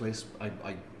this place.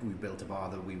 We built a bar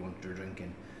that we wanted to drink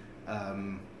in.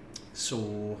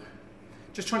 So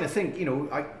just trying to think, you know,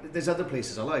 there's other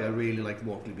places I like. I really like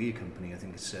Walkley Beer Company. I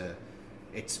think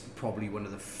it's probably one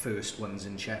of the first ones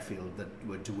in Sheffield that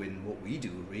were doing what we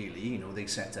do, really. You know, they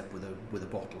set up with a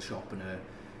bottle shop and a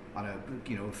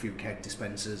you know, a few keg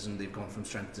dispensers, and they've gone from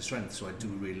strength to strength. So I do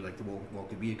really like the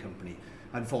Walkley Beer Company.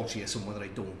 Unfortunately, it's somewhere that I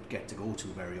don't get to go to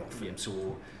very often.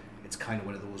 So it's kind of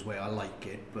one of those where I like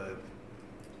it, but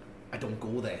I don't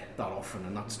go there that often,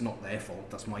 and that's not their fault.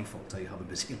 That's my fault. I have a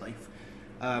busy life.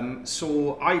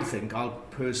 So I think I'll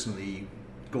personally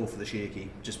go for the Shaky,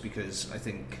 just because I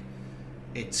think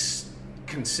it's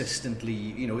consistently,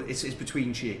 you know, it's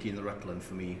between Shaky and the Rutland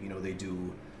for me. You know, they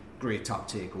do great tap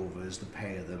takeovers. The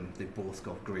pair of them, they've both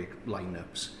got great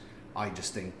lineups. I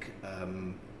just think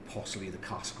possibly the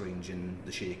cask range in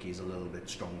the Shaky is a little bit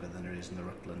stronger than it is in the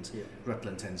Rutland. Yeah.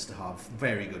 Rutland tends to have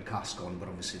very good cask on, but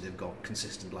obviously they've got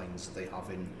consistent lines that they have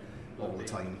in all the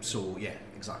time. So yeah,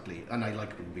 exactly. And I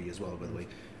like Blue Bee as well, by the way.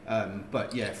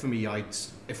 But yeah, for me, I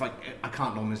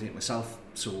can't nominate myself,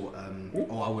 so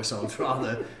or ourselves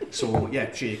rather. So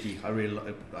yeah, Shaky. I really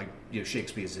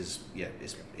Shakespeare's is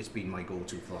it's been my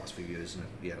go-to for the last few years, and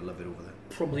I love it over there.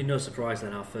 Probably no surprise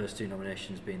then our first two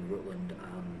nominations being Rutland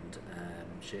and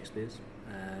Shakespeare's.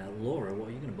 Laura, what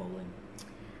are you going to bowl in?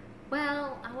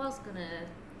 Well, I was going to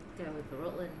go with the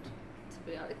Rutland, to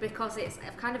be honest, because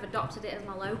I've kind of adopted it as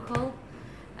my local.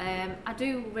 I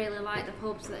do really like the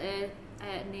pubs that are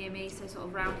near me, so sort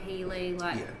of round Healy,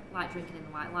 like drinking in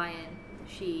the White Lion,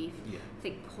 the Sheaf. Yeah. I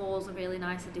think Paul's a really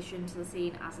nice addition to the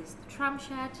scene, as is the Tram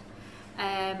Shed.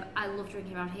 I love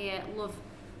drinking around here, love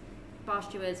Bar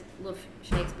Stewards, love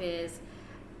Shakespeare's.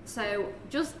 So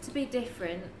just to be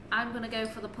different, I'm going to go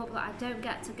for the pub that I don't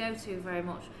get to go to very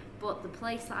much, but the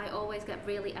place that I always get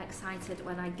really excited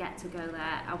when I get to go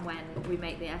there, and when we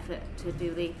make the effort to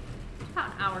do the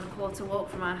about an hour and a quarter walk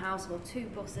from our house, or 2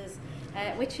 buses,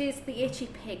 which is the Itchy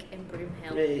Pig in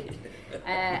Broomhill.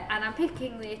 And I'm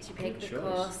picking the Itchy Pig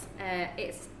because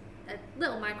it's a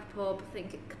little micro pub, I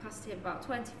think capacity of about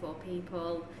 24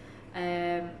 people.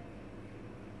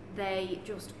 They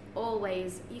just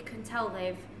always, you can tell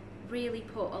they've really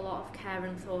put a lot of care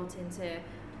and thought into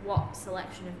what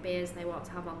selection of beers they want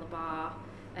to have on the bar.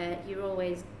 You're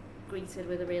always greeted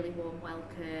with a really warm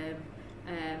welcome.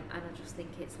 And I just think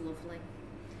it's lovely.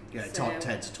 Yeah, so,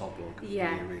 Ted's top look.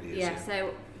 Yeah, it really is, yeah.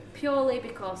 So purely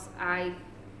because I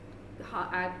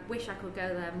wish I could go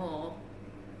there more,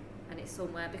 and it's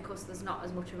somewhere because there's not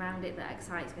as much around it that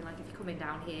excites me. Like if you're coming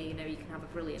down here, you can have a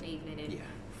brilliant evening in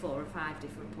 4 or 5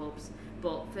 different pubs.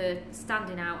 But for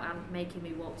standing out and making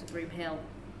me walk to Broomhill,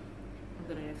 I'm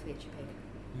going to go for the Itchy Pig.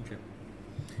 Okay.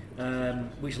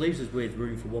 Which leaves us with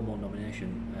room for one more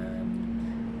nomination.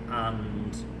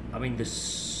 And I mean, there's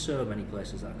so many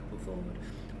places that I could put forward.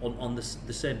 On the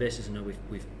same basis, I know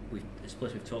we've it's a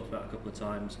place we've talked about a couple of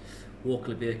times.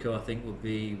 Walkley Beer Co, I think, would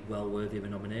be well worthy of a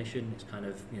nomination. It's kind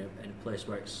of in a place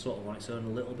where it's sort of on its own a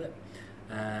little bit.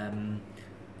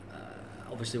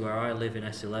 Obviously, where I live in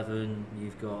S11,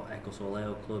 you've got Ecclesall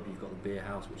Ale Club, you've got the Beer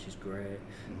House, which is great.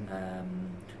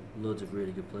 Loads of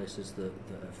really good places that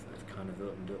have kind of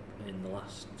opened up in the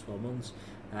last 12 months.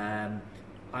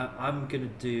 I'm going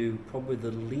to do probably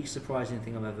the least surprising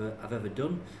thing I've ever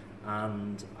done,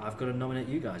 and I've got to nominate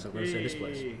you guys. I've got to say this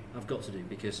place. I've got to do,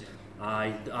 because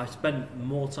I spent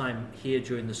more time here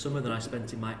during the summer than I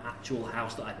spent in my actual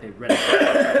house that I paid rent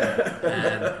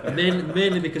for.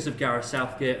 Mainly because of Gareth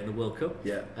Southgate and the World Cup.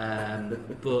 Yeah.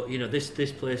 But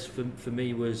this place for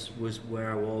me was where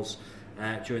I was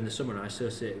during the summer, and I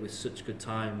associate it with such good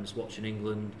times watching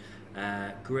England.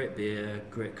 Great beer,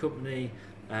 great company.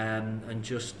 And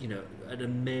just an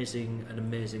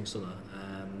amazing summer,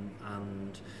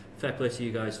 and fair play to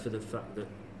you guys for the fact that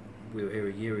we were here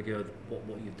a year ago.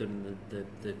 What you've done in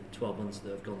the 12 months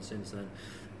that have gone since then,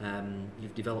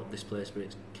 you've developed this place, but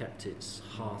it's kept its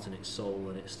heart and its soul,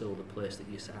 and it's still the place that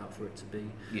you set out for it to be.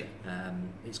 Yeah.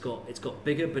 It's got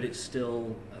bigger, but it's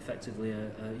still effectively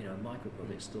a micro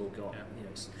pub. It's still got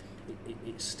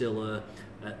it's still a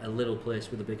little place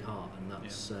with a big heart, and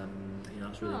that's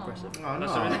that's really impressive. Oh, no.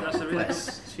 That's a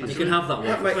really. You can have that one.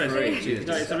 No,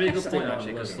 it's a really good Stick point that on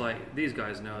actually, the because logo. these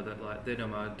guys know that they know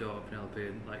my daughter Penelope,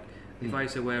 and if I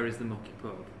say where is the Mucky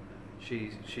Pub,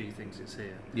 she thinks it's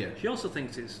here. Yeah. She also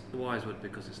thinks it's the Wisewood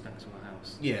because it's next to her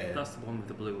house. Yeah. That's the one with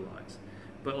the blue lights.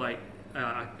 But I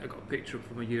got a picture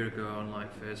from a year ago on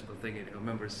Facebook thinking, I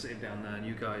remember us sitting down there and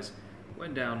you guys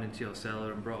went down into your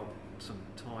cellar and brought up some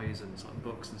toys and some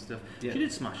books and stuff. Yeah. She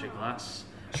did smash a glass.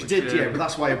 She did, but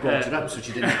that's why I brought it up, so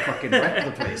she didn't fucking wreck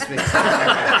the place. I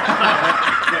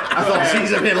thought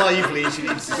she's a bit lively, she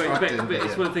needs to but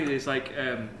it's one thing that's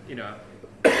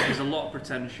there's a lot of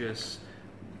pretentious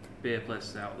beer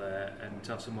places out there, and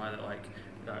to have somewhere that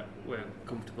we're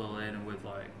comfortable in, and with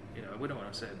we don't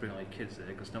want to say bring all your kids there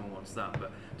because no one wants that,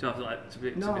 but to have to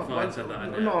be fine said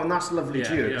that. And that's lovely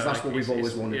too, because that's what we've always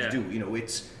it's wanted to do.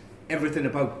 It's everything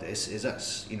about this is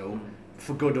us.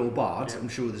 For good or bad. Yeah. I'm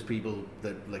sure there's people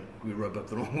that we rub up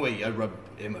the wrong way. I rub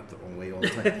him up the wrong way all the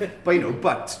time.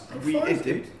 But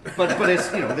it's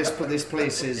this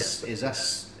place is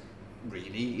us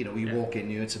really. You walk in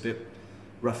here, it's a bit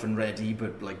rough and ready,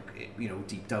 but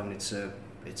deep down it's a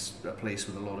place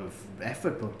with a lot of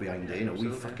effort put behind it. We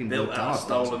fucking built worked out hard.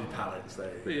 stolen pallets.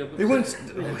 They weren't.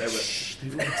 I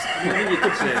mean, you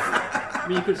could say I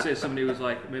mean, you could say somebody who's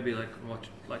like maybe like more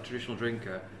like traditional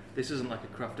drinker. This isn't like a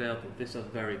craft ale pub. This has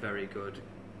very, very good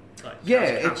like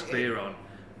cask beer on.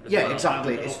 Yeah,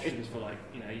 exactly. It's options for like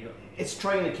you got. It's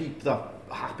trying to keep that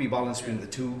happy balance between the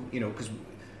two, because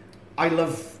I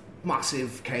love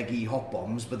massive keggy hot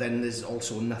bombs, but then there's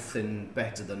also nothing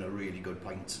better than a really good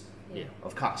pint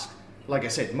of cask. Like I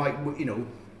said,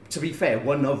 to be fair,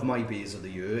 one of my beers of the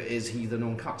year is Heathen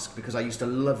on cask, because I used to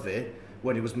love it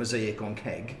when it was Mosaic on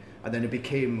keg, and then it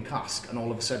became cask, and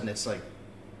all of a sudden it's like,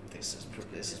 this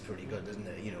is pretty good, isn't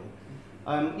it?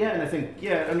 And I think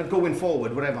and going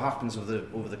forward, whatever happens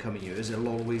over the coming years, it'll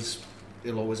always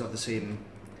have the same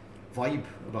vibe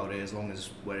about it as long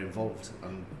as we're involved,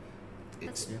 and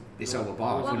it's our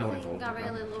bar. If we're not involved. One thing I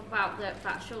really love about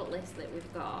that short list that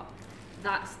we've got,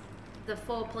 that's the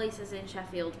 4 places in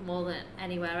Sheffield more than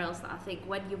anywhere else that I think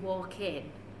when you walk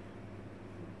in,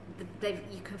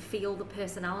 you can feel the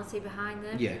personality behind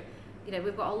them. Yeah.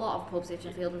 We've got a lot of pubs in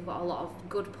Sheffield, we've got a lot of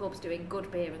good pubs doing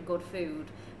good beer and good food,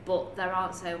 but there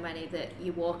aren't so many that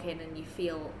you walk in and you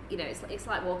feel, it's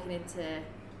like walking into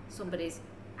somebody's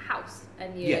house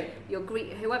and you're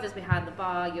whoever's behind the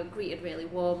bar, you're greeted really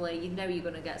warmly, you're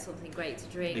going to get something great to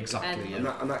drink. Exactly, and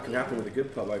that can happen with a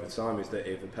good pub over time, is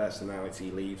that if the personality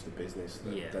leaves the business,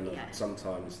 then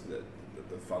sometimes the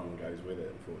fun goes with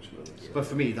it, unfortunately. But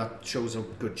for me, that shows how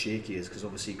good Shaky is, because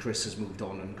obviously Chris has moved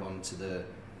on and gone to the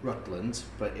Rutland,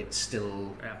 but it's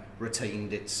still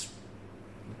retained its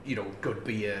good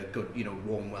beer, good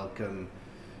warm welcome.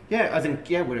 I think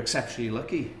we're exceptionally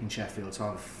lucky in Sheffield to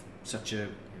have such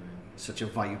a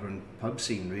vibrant pub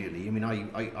scene, really. I mean,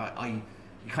 I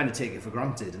you kind of take it for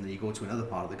granted, and then you go to another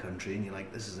part of the country and you're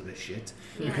like, this is a bit shit,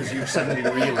 because you suddenly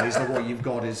realise that what you've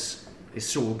got is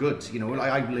so good.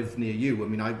 I live near you. I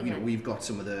mean, we've got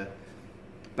some of the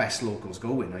best locals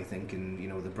going, I think, and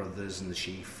the Brothers and the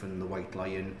Sheaf and the White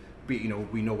Lion. We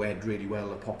know Ed really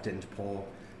well. I popped into Paul,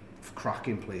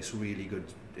 cracking place, really good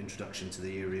introduction to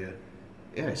the area.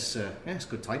 It's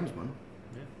good times, man.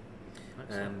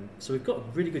 So we've got a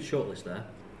really good shortlist there.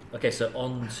 Okay, so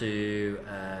on to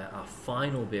our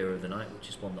final beer of the night, which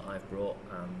is one that I've brought,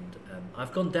 and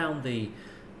I've gone down the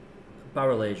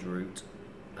barrel age route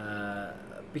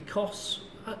because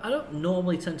I don't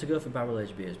normally tend to go for barrel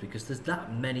aged beers, because there's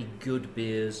that many good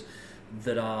beers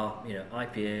that are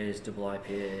IPAs, double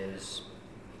IPAs,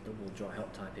 double dry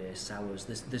hop IPAs, sours.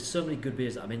 There's so many good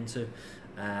beers that I'm into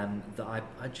that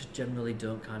I just generally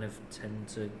don't kind of tend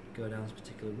to go down this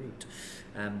particular route.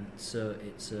 So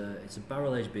it's a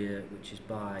barrel aged beer which is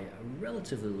by a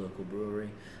relatively local brewery.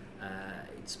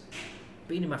 It's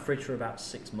been in my fridge for about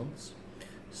 6 months.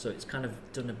 So it's kind of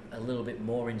done a little bit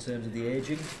more in terms of the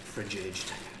aging. Fridge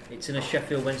aged. It's in a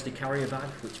Sheffield Wednesday carrier bag,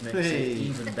 which makes it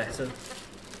even better.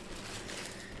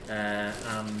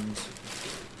 And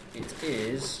it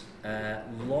is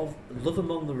Love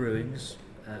Among the Ruins,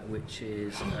 which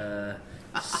is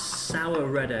sour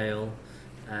red ale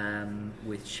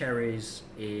with cherries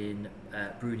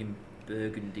brewed in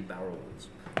Burgundy barrels.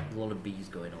 A lot of bees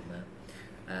going on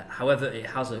there. However, it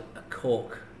has a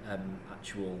cork.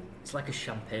 It's like a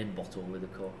champagne bottle with a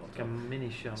cork on top. Like a mini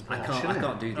champagne. I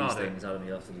can't do these things. Adam,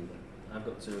 you have to do them. I've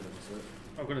got 2 of them. So.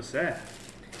 I'm going to say,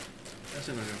 that's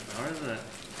not going far, isn't it?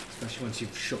 Especially once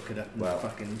you've shook it up and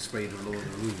fucking sprayed it all over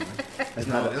the room.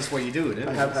 That's what you do, isn't it?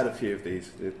 I have had a few of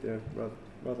these. They're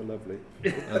rather lovely.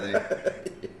 Are they? I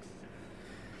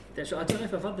don't know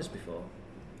if I've had this before.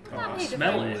 I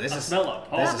smell it. I smell that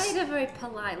pop. That made a very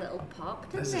polite little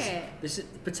pop, didn't it? This is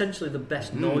potentially the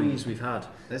best noise we've had.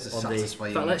 This is on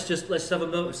satisfying. In fact, let's have a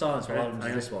moment of silence while Adam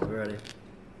does this one. We're ready.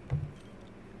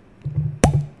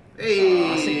 Hey!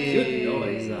 That's a good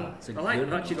noise. That. I like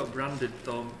it. Actually got branded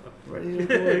Thorn. Ready to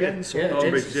go again? Yeah,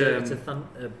 Thornbridge, it's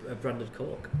a branded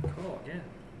cork. Cork, yeah.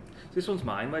 So this one's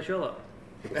mine. Where's your lot?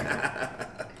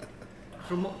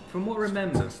 From what I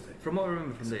remember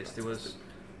from this, there was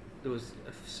a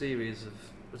series of,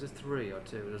 was it 3 or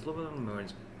 2? There's Love Among the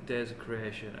Ruins, Days of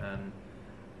Creation, and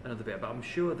another bit. But I'm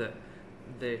sure that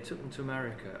they took them to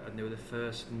America, and they were the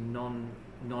first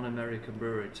non-American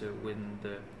brewery to win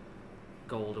the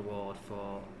Gold Award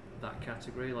for that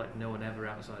category. Like no one ever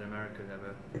outside America had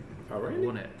ever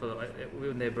won it. But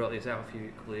when they brought this out a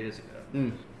couple of years ago, I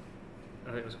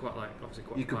think it was quite quite.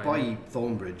 You could buy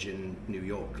Thornbridge in New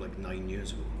York like 9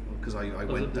 years ago, because I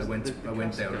went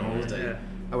there on holiday. Yeah.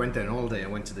 I went there on holiday. I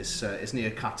went to this. It's near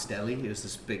Cat's Deli. It was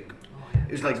this big.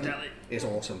 It was Cat's like Deli. It's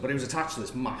awesome, but it was attached to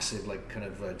this massive kind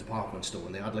of department store,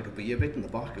 and they had like a beer bit in the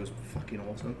back. It was fucking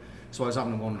awesome. So I was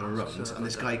having a wander around, and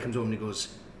this guy comes over and he goes,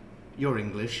 "You're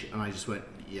English," and I just went,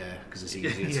 yeah, because it's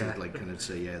easier Yeah. to like kind of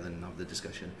say yeah than have the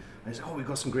discussion. And he's like, oh, we've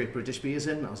got some great British beers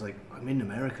in. I was like, I'm in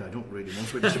America, I don't really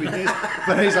want British beers.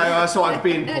 But he's like, so I was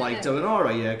being polite. I went, all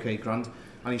right, yeah, okay, grand.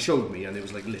 And he showed me, and it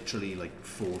was like literally like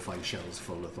 4 or 5 shelves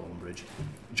full of Thornbridge.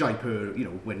 Jaipur, you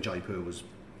know, when Jaipur was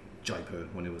Jaipur,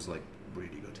 when it was like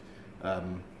really good.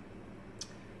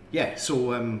 Yeah,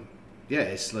 so yeah,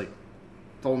 it's like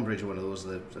Thornbridge are one of those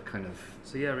that kind of.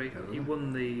 So yeah, he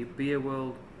won the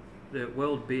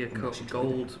World Beer I'm Cup actually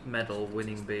gold medal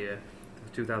winning beer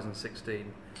of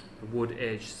 2016, the wood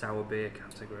aged sour beer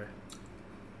category.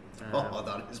 Oh,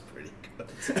 that is pretty good.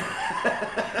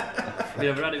 Have you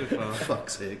ever had it before?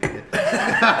 Fuck's sake. Yeah.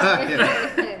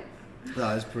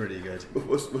 That is pretty good.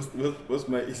 What's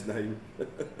matey's name?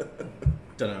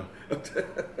 Don't know.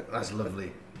 That's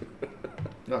lovely.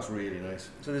 That's really nice.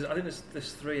 So I think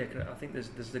there's 3. I think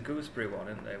there's the gooseberry one,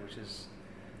 isn't there? Which is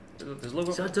there's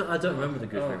logo. So I don't remember the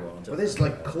gooseberry one. But there's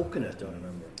like coconut. I don't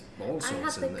remember. All I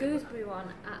sorts had the in there. gooseberry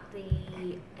one at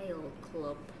the ale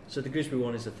club. So the gooseberry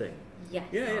one is a thing. Yes.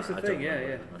 Yeah, it's a I thing. don't Yeah, remember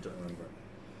yeah. it. I don't remember.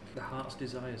 The Heart's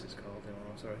Desires, it's called.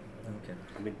 Oh, sorry. Okay.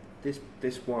 I mean, this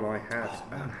one I had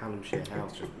at Hallamshire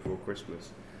House just before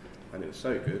Christmas, and it was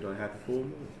so good I had 4 more.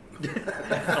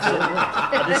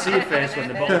 I did see your face when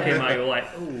the bottle came out. You were like,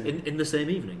 "Ooh." In the same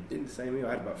evening. In the same evening,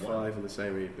 I had about 5 in the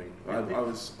same evening.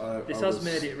 This I has was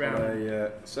made it round. on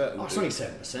a certain. Oh, it's only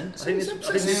 7%. I think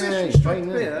it's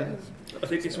fine. I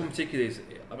think this one particularly is.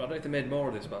 I don't know if they made more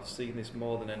of this, but I've seen this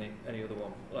more than any other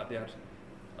one. Like they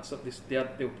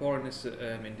were pouring this at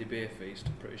Indie Beer Feast,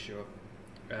 I'm pretty sure,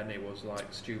 and it was like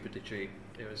stupidly cheap.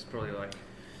 It was probably like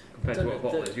compared to what a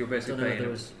bottle is, you're basically paying.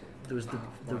 There was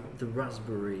the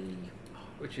raspberry.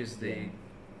 Which is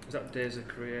was that Days of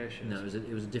Creation? No,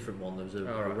 it was a different one. There was a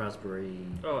right. raspberry.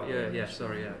 Oh yeah,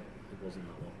 sorry, yeah. It wasn't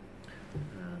that one.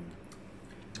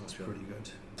 That's pretty good.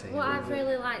 What I've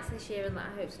really liked this year and that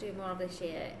I hope to do more of this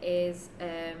year is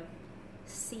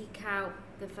seek out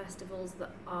the festivals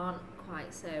that aren't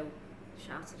quite so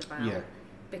shouted about. Yeah.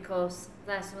 Because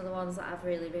they're some of the ones that I've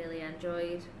really, really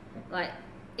enjoyed. Like,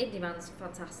 Indie Man's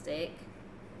fantastic.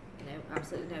 You know,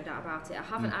 absolutely no doubt about it. I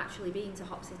haven't actually been to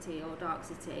Hop City or Dark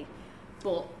City,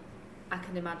 but I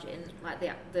can imagine like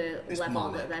the It's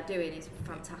level manic. that they're doing is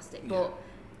fantastic. Yeah. But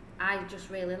I just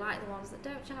really like the ones that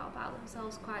don't shout about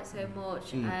themselves quite so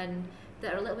much and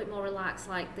that are a little bit more relaxed.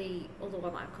 Like the other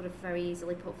one that I could have very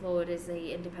easily put forward is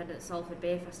the Independent Salford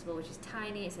Beer Festival, which is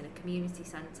tiny. It's in a community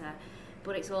centre,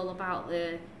 but it's all about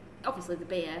obviously the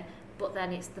beer, but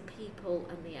then it's the people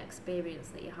and the experience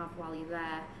that you have while you're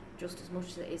there, just as much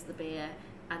as it is the beer.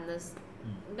 And there's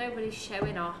nobody's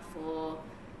showing off or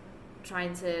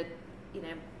trying to, you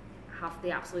know, have the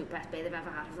absolute best beer they've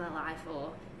ever had of their life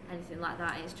or anything like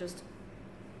that. It's just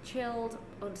chilled,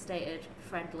 understated,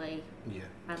 friendly,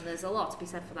 and there's a lot to be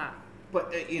said for that.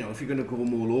 But you know, if you're going to go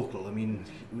more local, I mean,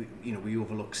 we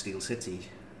overlook Steel City,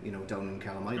 you know, down in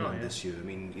Callum Island this year. I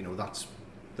mean, you know, that's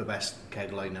the best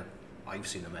keg lineup I've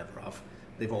seen them ever have.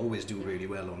 They've always do really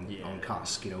well on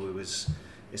cask. You know, it's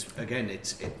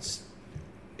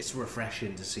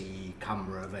refreshing to see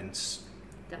camera events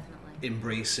Definitely.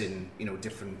 embracing, you know,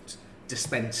 different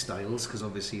dispense styles, because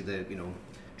obviously they're, you know,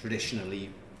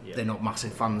 traditionally they're not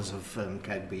massive fans of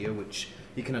keg beer, which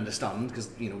you can understand because,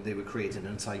 you know, they were created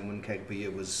in a time when keg beer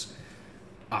was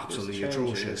absolutely It's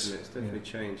changing, atrocious. isn't it? It's definitely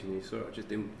changing. You sort of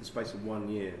just in the space of 1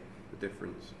 year, the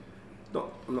difference.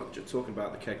 I'm not just talking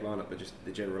about the keg lineup, but just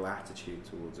the general attitude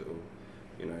towards it all.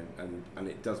 You know, and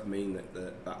it does mean that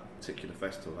that particular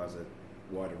festival has a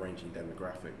wider ranging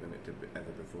demographic than it did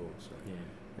ever before. So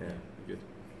yeah, good.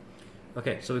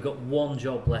 Okay, so we've got one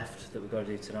job left that we've got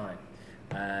to do tonight.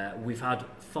 We've had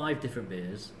 5 different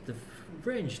beers. They've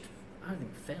ranged, I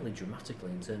think, fairly dramatically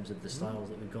in terms of the styles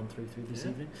that we've gone through this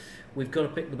evening. We've got to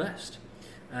pick the best.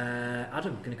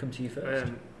 Adam, going to come to you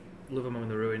first. Love Among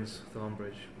the Ruins,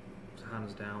 Thornbridge,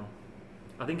 hands down.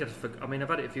 I think I've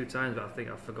had it a few times, but I think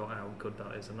I've forgotten how good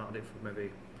that is. I've not had it for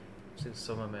maybe since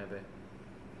summer, maybe.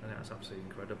 I think that's absolutely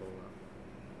incredible.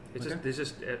 That. It's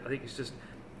I think it's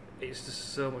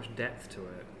just so much depth to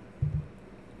it.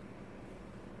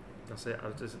 That's it. I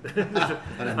was just. And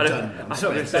I'm done. I'm not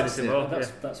going to say anything more.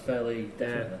 That's fairly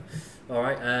definite. All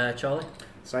right, Charlie.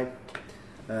 Same.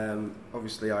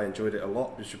 Obviously, I enjoyed it a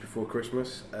lot just before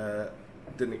Christmas.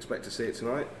 Didn't expect to see it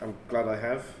tonight. I'm glad I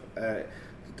have.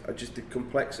 Just the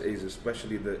complexities,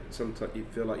 especially that sometimes you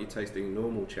feel like you're tasting a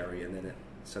normal cherry and then it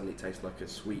suddenly tastes like a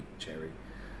sweet cherry,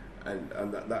 and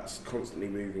that's constantly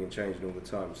moving and changing all the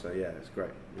time. So yeah, it's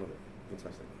great. Love it.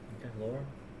 Fantastic. Okay, Laura.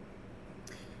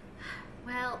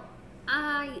 Well,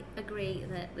 I agree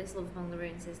that this Love Among the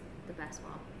Ruins is the best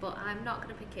one, but I'm not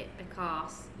going to pick it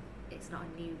because it's not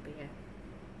a new beer.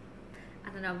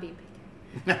 and I know I'm being picky.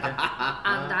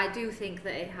 And I do think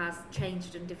that it has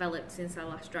changed and developed since I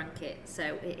last drank it,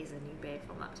 so it is a new beer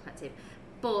from that perspective.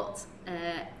 But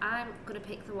I'm going to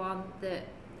pick the one that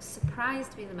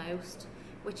surprised me the most,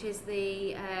 which is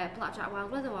the Blackjack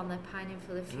Wild Weather one, the Pining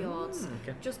for the Fjords.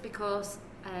 Just because,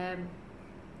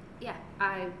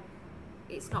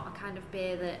 it's not a kind of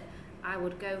beer that I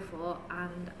would go for,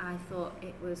 and I thought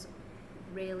it was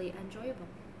really enjoyable.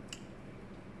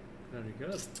 Very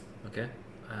good. Okay.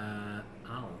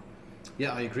 Al.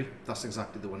 Yeah, I agree. That's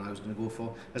exactly the one I was going to go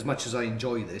for. As much as I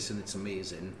enjoy this and it's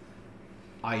amazing,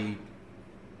 I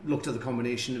looked at the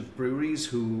combination of breweries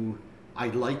who I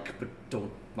like but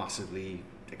don't massively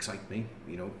excite me,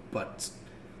 But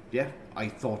yeah, I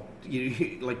thought,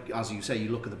 like as you say, you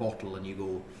look at the bottle and you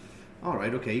go, all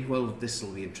right, okay, well this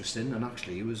will be interesting. And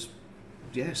actually, it was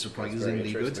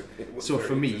surprisingly good. So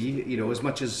for me, as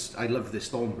much as I love this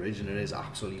Thornbridge and it is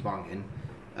absolutely banging.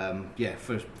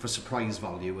 For surprise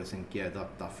value, I think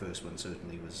that first one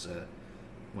certainly was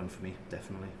one for me,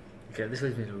 definitely. Okay, this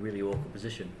leaves me in a really awkward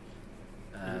position.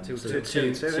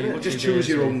 Just choose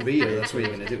your own beer. That's what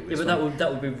you're going to do. Yeah, but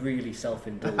that would be really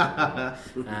self-indulgent.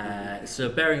 So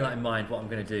bearing that in mind, what I'm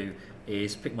going to do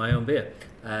is pick my own beer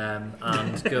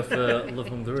and go for Love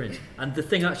Among the Ruins. And the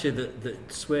thing actually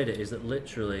that swayed it is that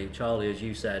literally, Charlie, as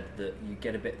you said, that you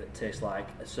get a bit that tastes like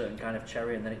a certain kind of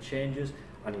cherry and then it changes.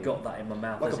 I'd got that in my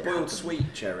mouth. Like a boiled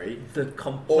sweet cherry? The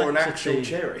complexity, or an actual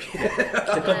cherry?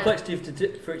 The complexity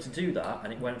for it to do that,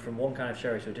 and it went from one kind of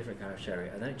cherry to a different kind of cherry,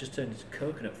 and then it just turned into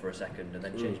coconut for a second, and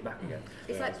then changed back again.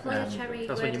 It's like playing a cherry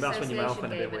that's word when your mouth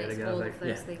went a bit association weird game, again, and I it's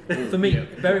all think. of those things. For me,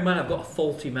 bear in mind I've got a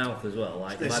faulty mouth as well.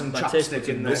 Like There's some my taste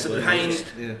chapstick buds in are there. not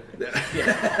Some good.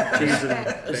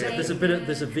 Yeah.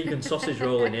 There's a vegan sausage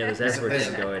roll in here. There's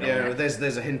everything going on. Yeah,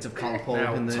 there's a hint of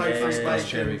Calpol in there. tofu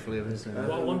Cherry flavours. What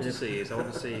I want to see is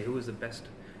who is the best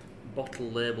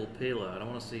bottle label peeler, and I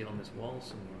want to see it on this wall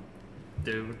somewhere.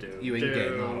 You ain't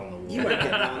getting that on the wall. You ain't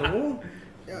getting that on the wall.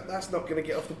 Yeah, that's not going to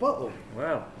get off the bottle.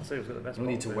 Well, I'll see who's got the best. We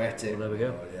need to bottle wet it. Well, there we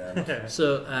go. Oh, yeah.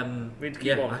 So We need to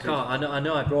keep on I it. can't. I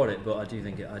know I brought it, but I do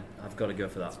think I've got to go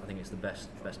for that. I think it's the best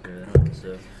beer of the night.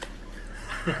 So.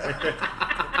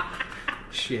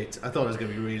 Shit, I thought it was going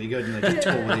to be really good and I just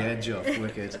tore the edge off.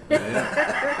 Wicked.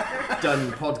 Yeah. Done,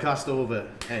 podcast over,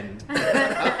 end.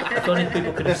 If only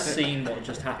people could have seen what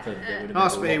just happened, it would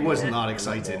have been It wasn't that a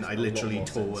exciting. lot I more literally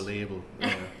tore a sense. label.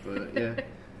 Yeah, but yeah.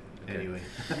 Anyway.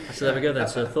 So there we go then.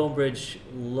 So Thornbridge,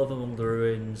 Love Among the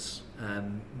Ruins,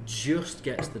 just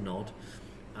gets the nod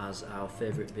as our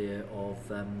favourite beer of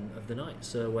the night.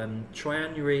 So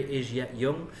Triannuary is yet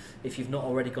young. If you've not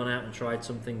already gone out and tried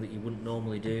something that you wouldn't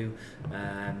normally do,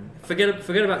 forget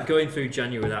about going through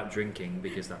January without drinking,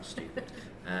 because that's stupid.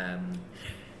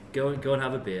 Go and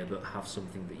have a beer, but have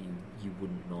something that you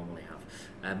wouldn't normally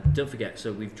have. Don't forget,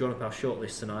 so we've drawn up our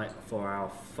shortlist tonight for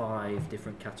our 5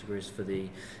 different categories for the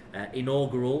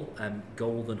inaugural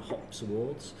Golden Hops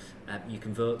Awards. You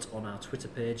can vote on our Twitter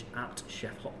page at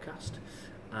Chef Hopcast.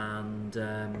 And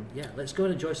let's go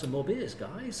and enjoy some more beers,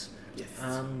 guys. Yes.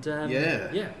 And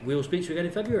we will speak to you again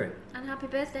in February. And happy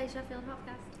birthday, Sheffield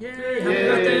Hopcast. Yay! Happy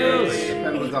birthday!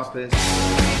 Remember that bit.